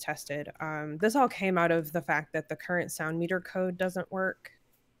build is tested. This all came out of the fact that the current sound meter code doesn't work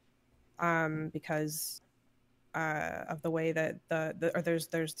because of the way that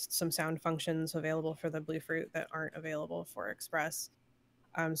there's some sound functions available for the Bluefruit that aren't available for Express.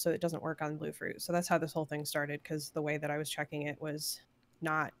 So it doesn't work on Bluefruit. So that's how this whole thing started, because the way that I was checking it was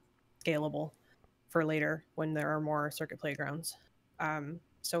not scalable for later when there are more circuit playgrounds.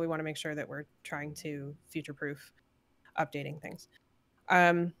 So we want to make sure that we're trying to future-proof updating things.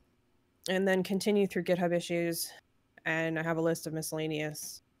 And then continue through GitHub issues. And I have a list of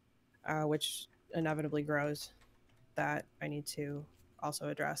miscellaneous, which inevitably grows, that I need to also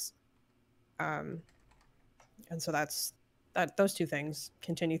address. And so that's those 2 things,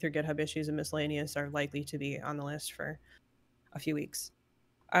 continue through GitHub issues and miscellaneous, are likely to be on the list for a few weeks.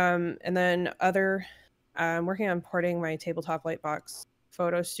 And then I'm working on porting my tabletop Lightbox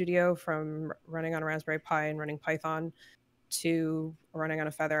photo studio from running on a Raspberry Pi and running Python to running on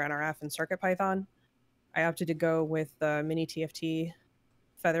a Feather NRF and CircuitPython. I opted to go with the mini TFT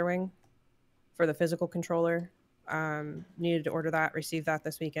Featherwing for the physical controller. Needed to order that, received that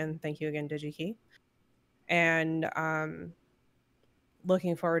this weekend. Thank you again, DigiKey. And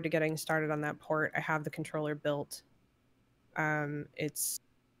looking forward to getting started on that port. I have the controller built. It's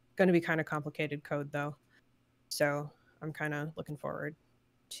going to be kind of complicated code, though. So I'm kind of looking forward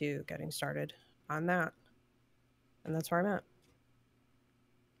to getting started on that. And that's where I'm at.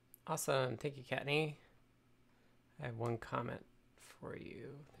 Awesome. Thank you, Kattni. I have one comment for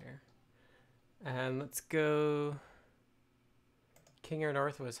you there. And let's go. King or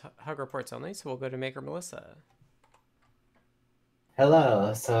North was Hug Reports only, so we'll go to Maker Melissa.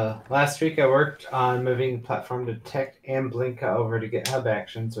 Hello. So last week I worked on moving Platform Detect and Blinka over to GitHub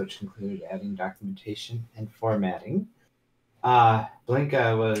Actions, which included adding documentation and formatting.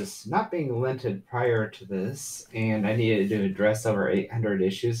 Blinka was not being linted prior to this, and I needed to address over 800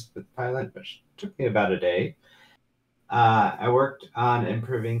 issues with Pilot, which took me about a day. I worked on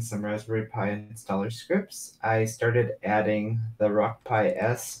improving some Raspberry Pi installer scripts. I started adding the RockPi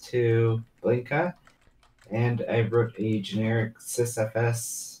S to Blinka, and I wrote a generic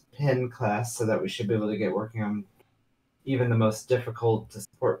sysfs pin class so that we should be able to get working on even the most difficult to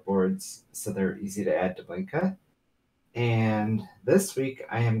support boards so they're easy to add to Blinka. And this week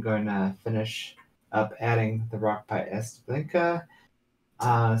I am going to finish up adding the RockPi S to Blinka,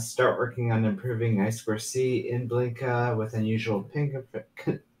 start working on improving I2C in Blinka with unusual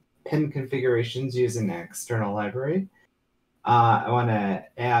pin configurations using an external library. I want to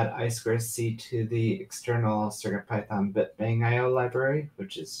add I2C to the external CircuitPython bitbang.io library,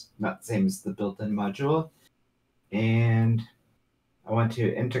 which is not the same as the built-in module. And I want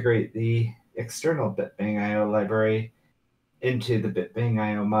to integrate the external bitbang.io library into the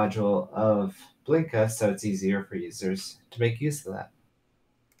bitbang.io module of Blinka so it's easier for users to make use of that.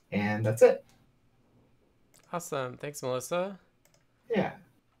 And that's it. Awesome. Thanks, Melissa. Yeah.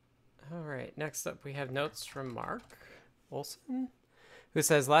 All right. Next up, we have notes from Mark Olson, who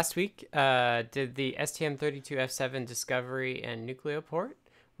says, last week, did the STM32F7 discovery and Nucleo port,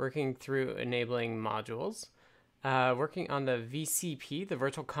 working through enabling modules, working on the VCP, the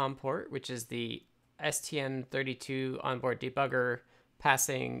virtual COM port, which is the STM32 onboard debugger,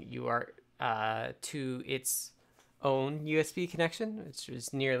 passing UART to its own USB connection, which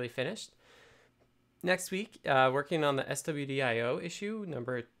is nearly finished. Next week, working on the SWDIO issue,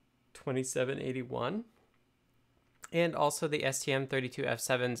 number 2781, and also the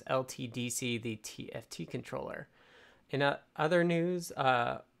STM32F7's LTDC, the TFT controller. In other news,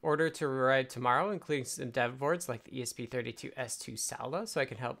 order to arrive tomorrow, including some dev boards like the ESP32S2 Salda, so I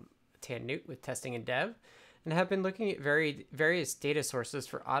can help Tan Newt with testing and dev, and have been looking at various data sources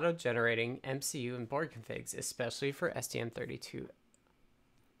for auto-generating MCU and board configs, especially for STM32.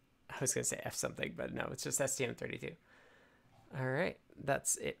 I was going to say F something, but no, it's just STM32. All right,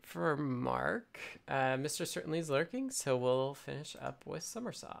 that's it for Mark. Mr. Certainly is lurking, so we'll finish up with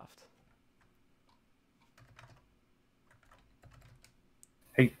Summersoft.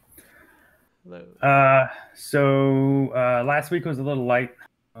 Hey. Hello. So last week was a little light.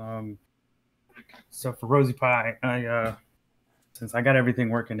 So for Rosie Pie, since I got everything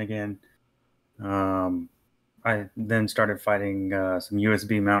working again, I then started fighting some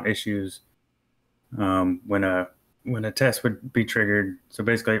USB mount issues when a test would be triggered. So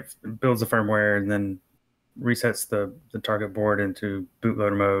basically, it builds the firmware and then resets the target board into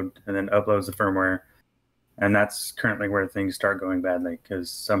bootloader mode and then uploads the firmware. And that's currently where things start going badly, because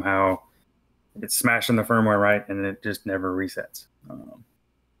somehow it's smashing the firmware right and it just never resets,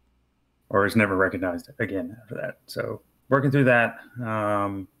 or is never recognized again after that. So working through that,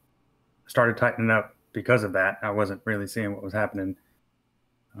 started tightening up because of that. I wasn't really seeing what was happening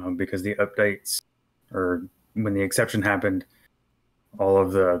because the updates, or when the exception happened, all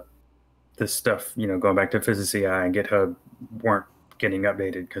of this stuff, going back to PhysicCI and GitHub weren't getting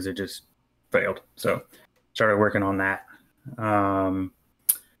updated because it just failed. So started working on that.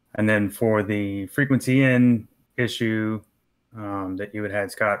 And then for the frequency in issue that you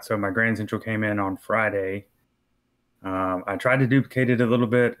had, Scott, so my Grand Central came in on Friday. I tried to duplicate it a little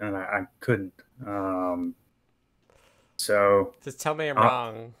bit and I couldn't. So just tell me I'm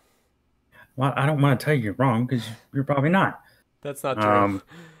wrong. Well, I don't want to tell you you're wrong because you're probably not. That's not true.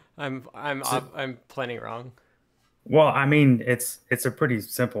 I'm plenty wrong. Well, I mean, it's a pretty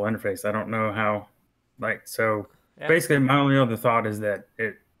simple interface. I don't know how, basically my only other thought is that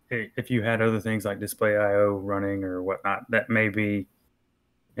if you had other things like display IO running or whatnot, that may be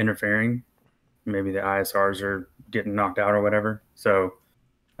interfering. Maybe the ISRs are getting knocked out or whatever. So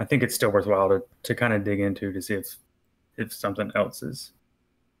I think it's still worthwhile to kind of dig into to see if something else is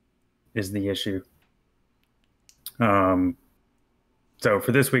the issue. So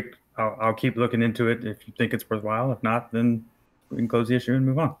for this week, I'll keep looking into it if you think it's worthwhile. If not, then we can close the issue and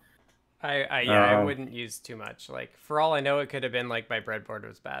move on. I wouldn't use too much. Like, for all I know, it could have been like my breadboard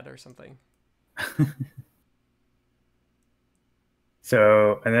was bad or something.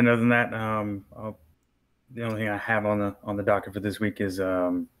 So, and then other than that, the only thing I have on the docket for this week is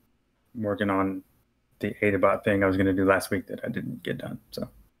working on the Adabot thing I was going to do last week that I didn't get done. So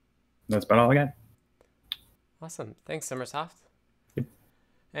that's about all I got. Awesome. Thanks, Summersoft. Yep.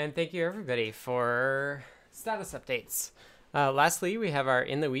 And thank you, everybody, for status updates. Lastly, we have our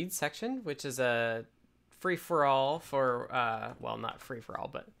In the Weeds section, which is a free-for-all for, well, not free-for-all,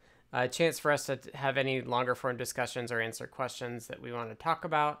 but a chance for us to have any longer form discussions or answer questions that we want to talk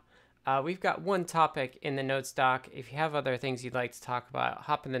about. We've got one topic in the notes doc. If you have other things you'd like to talk about,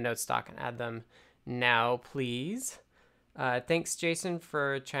 hop in the notes doc and add them now, please. Thanks, Jason,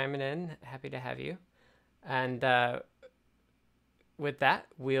 for chiming in. Happy to have you. And with that,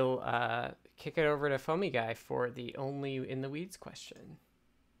 we'll kick it over to Foamy Guy for the only in the weeds question.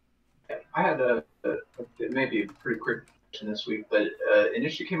 I had it may be a pretty quick question this week, but an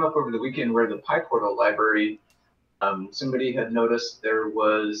issue came up over the weekend where the PyPortal library, somebody had noticed there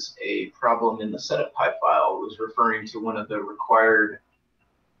was a problem in the setup py file. It was referring to one of the required,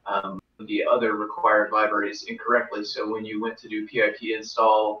 the other required libraries incorrectly. So when you went to do pip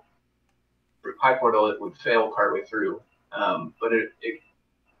install for PyPortal, it would fail partway through. But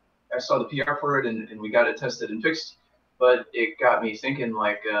I saw the PR for it and we got it tested and fixed. But it got me thinking,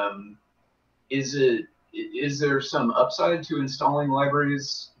 like, is there some upside to installing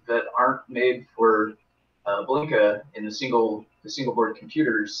libraries that aren't made for Blinka in the single board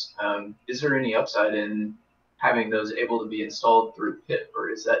computers? Is there any upside in having those able to be installed through pip, or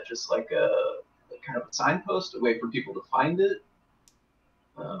is that just like a kind of a signpost, a way for people to find it?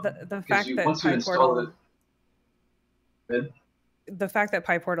 The fact that once you install it, the fact that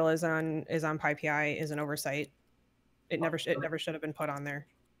PyPortal is on PyPI is an oversight. It never should have been put on there.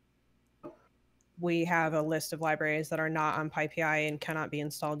 We have a list of libraries that are not on PyPI and cannot be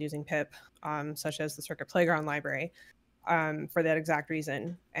installed using pip, such as the Circuit Playground library, for that exact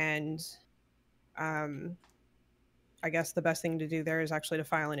reason. And I guess the best thing to do there is actually to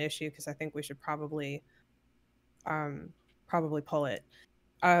file an issue, because I think we should probably pull it.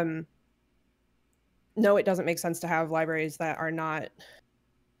 No, it doesn't make sense to have libraries that are not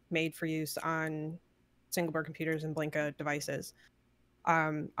made for use on single board computers and Blinka devices.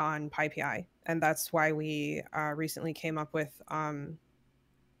 on PyPI. And that's why we recently came up with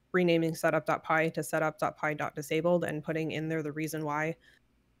renaming setup.py to setup.py.disabled and putting in there the reason why.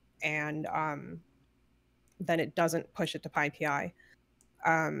 And then it doesn't push it to PyPI.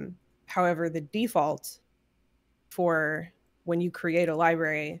 However, the default for when you create a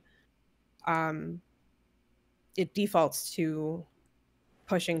library, it defaults to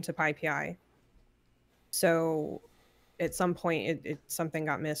pushing to PyPI. So at some point, something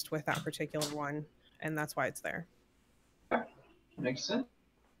got missed with that particular one, and that's why it's there. Makes sense.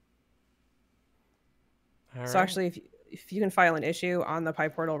 So actually, if you can file an issue on the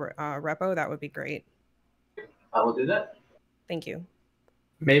PyPortal repo, that would be great. I will do that. Thank you.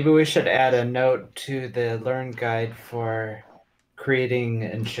 Maybe we should add a note to the Learn Guide for creating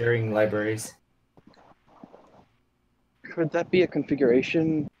and sharing libraries. Could that be a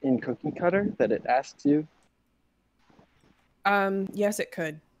configuration in Cookie Cutter that it asks you? Yes, it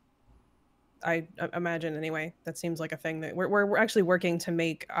could. I imagine anyway. That seems like a thing that we're actually working to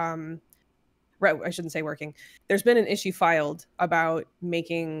make. I shouldn't say working. There's been an issue filed about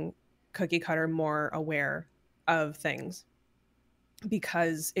making Cookie Cutter more aware of things,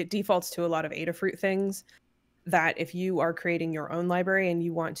 because it defaults to a lot of Adafruit things that if you are creating your own library and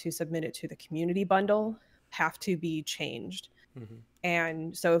you want to submit it to the community bundle, have to be changed. Mm-hmm.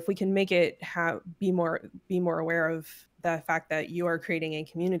 And so if we can make it be more aware of the fact that you are creating a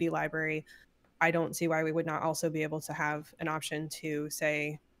community library, I don't see why we would not also be able to have an option to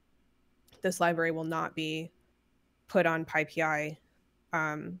say this library will not be put on PyPI.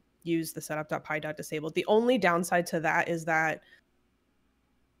 Use the setup.py.disabled. The only downside to that is that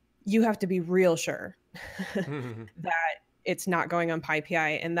you have to be real sure that it's not going on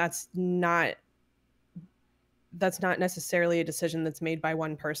PyPI, and that's not necessarily a decision that's made by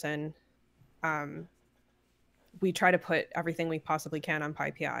one person. We try to put everything we possibly can on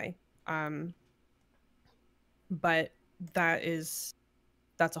PyPI, but that's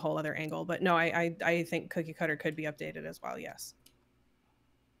a whole other angle. But no, I think Cookie Cutter could be updated as well. Yes.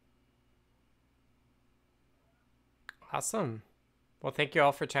 Awesome. Well, thank you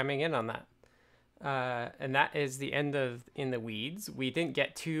all for chiming in on that. And that is the end of In the Weeds. We didn't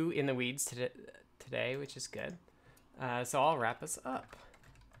get too in the weeds today, which is good. So I'll wrap us up.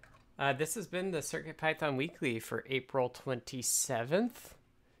 This has been the CircuitPython Weekly for April 27th,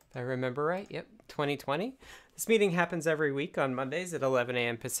 if I remember right. Yep, 2020. This meeting happens every week on Mondays at 11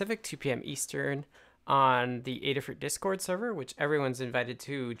 a.m. Pacific, 2 p.m. Eastern on the Adafruit Discord server, which everyone's invited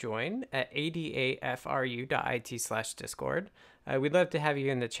to join at adafru.it/discord. We'd love to have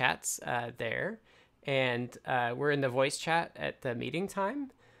you in the chats there. And we're in the voice chat at the meeting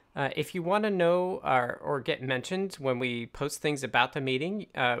time. If you want to know or get mentioned when we post things about the meeting,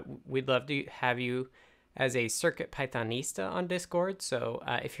 we'd love to have you as a CircuitPythonista on Discord. So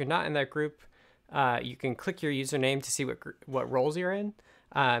if you're not in that group, you can click your username to see what roles you're in.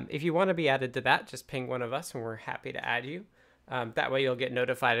 If you want to be added to that, just ping one of us and we're happy to add you. That way you'll get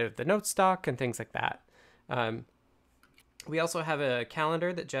notified of the note stock and things like that. We also have a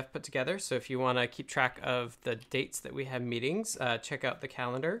calendar that Jeff put together. So if you want to keep track of the dates that we have meetings, check out the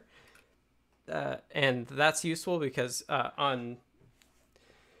calendar. And that's useful because on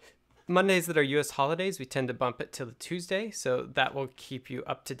Mondays that are U.S. holidays, we tend to bump it to the Tuesday. So that will keep you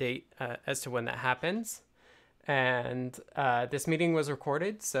up to date as to when that happens. And this meeting was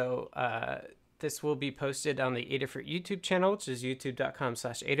recorded. So this will be posted on the Adafruit YouTube channel, which is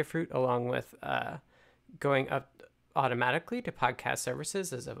youtube.com/Adafruit, along with going up automatically to podcast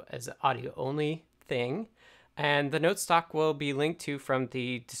services as an audio only thing. And the note stock will be linked to from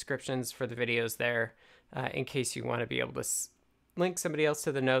the descriptions for the videos there in case you want to be able to link somebody else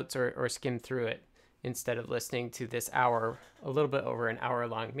to the notes or skim through it instead of listening to this a little bit over an hour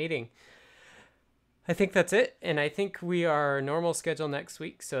long meeting. I think that's it. And I think we are normal schedule next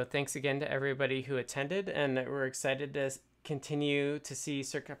week. So thanks again to everybody who attended, and we're excited to continue to see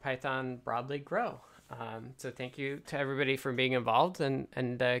CircuitPython broadly grow. So thank you to everybody for being involved, and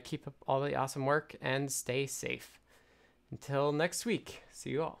keep up all the awesome work and stay safe. Until next week, see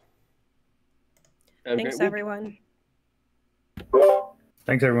you all. Thanks, everyone.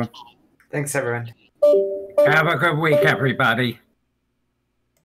 Thanks, everyone. Thanks, everyone. Have a good week, everybody.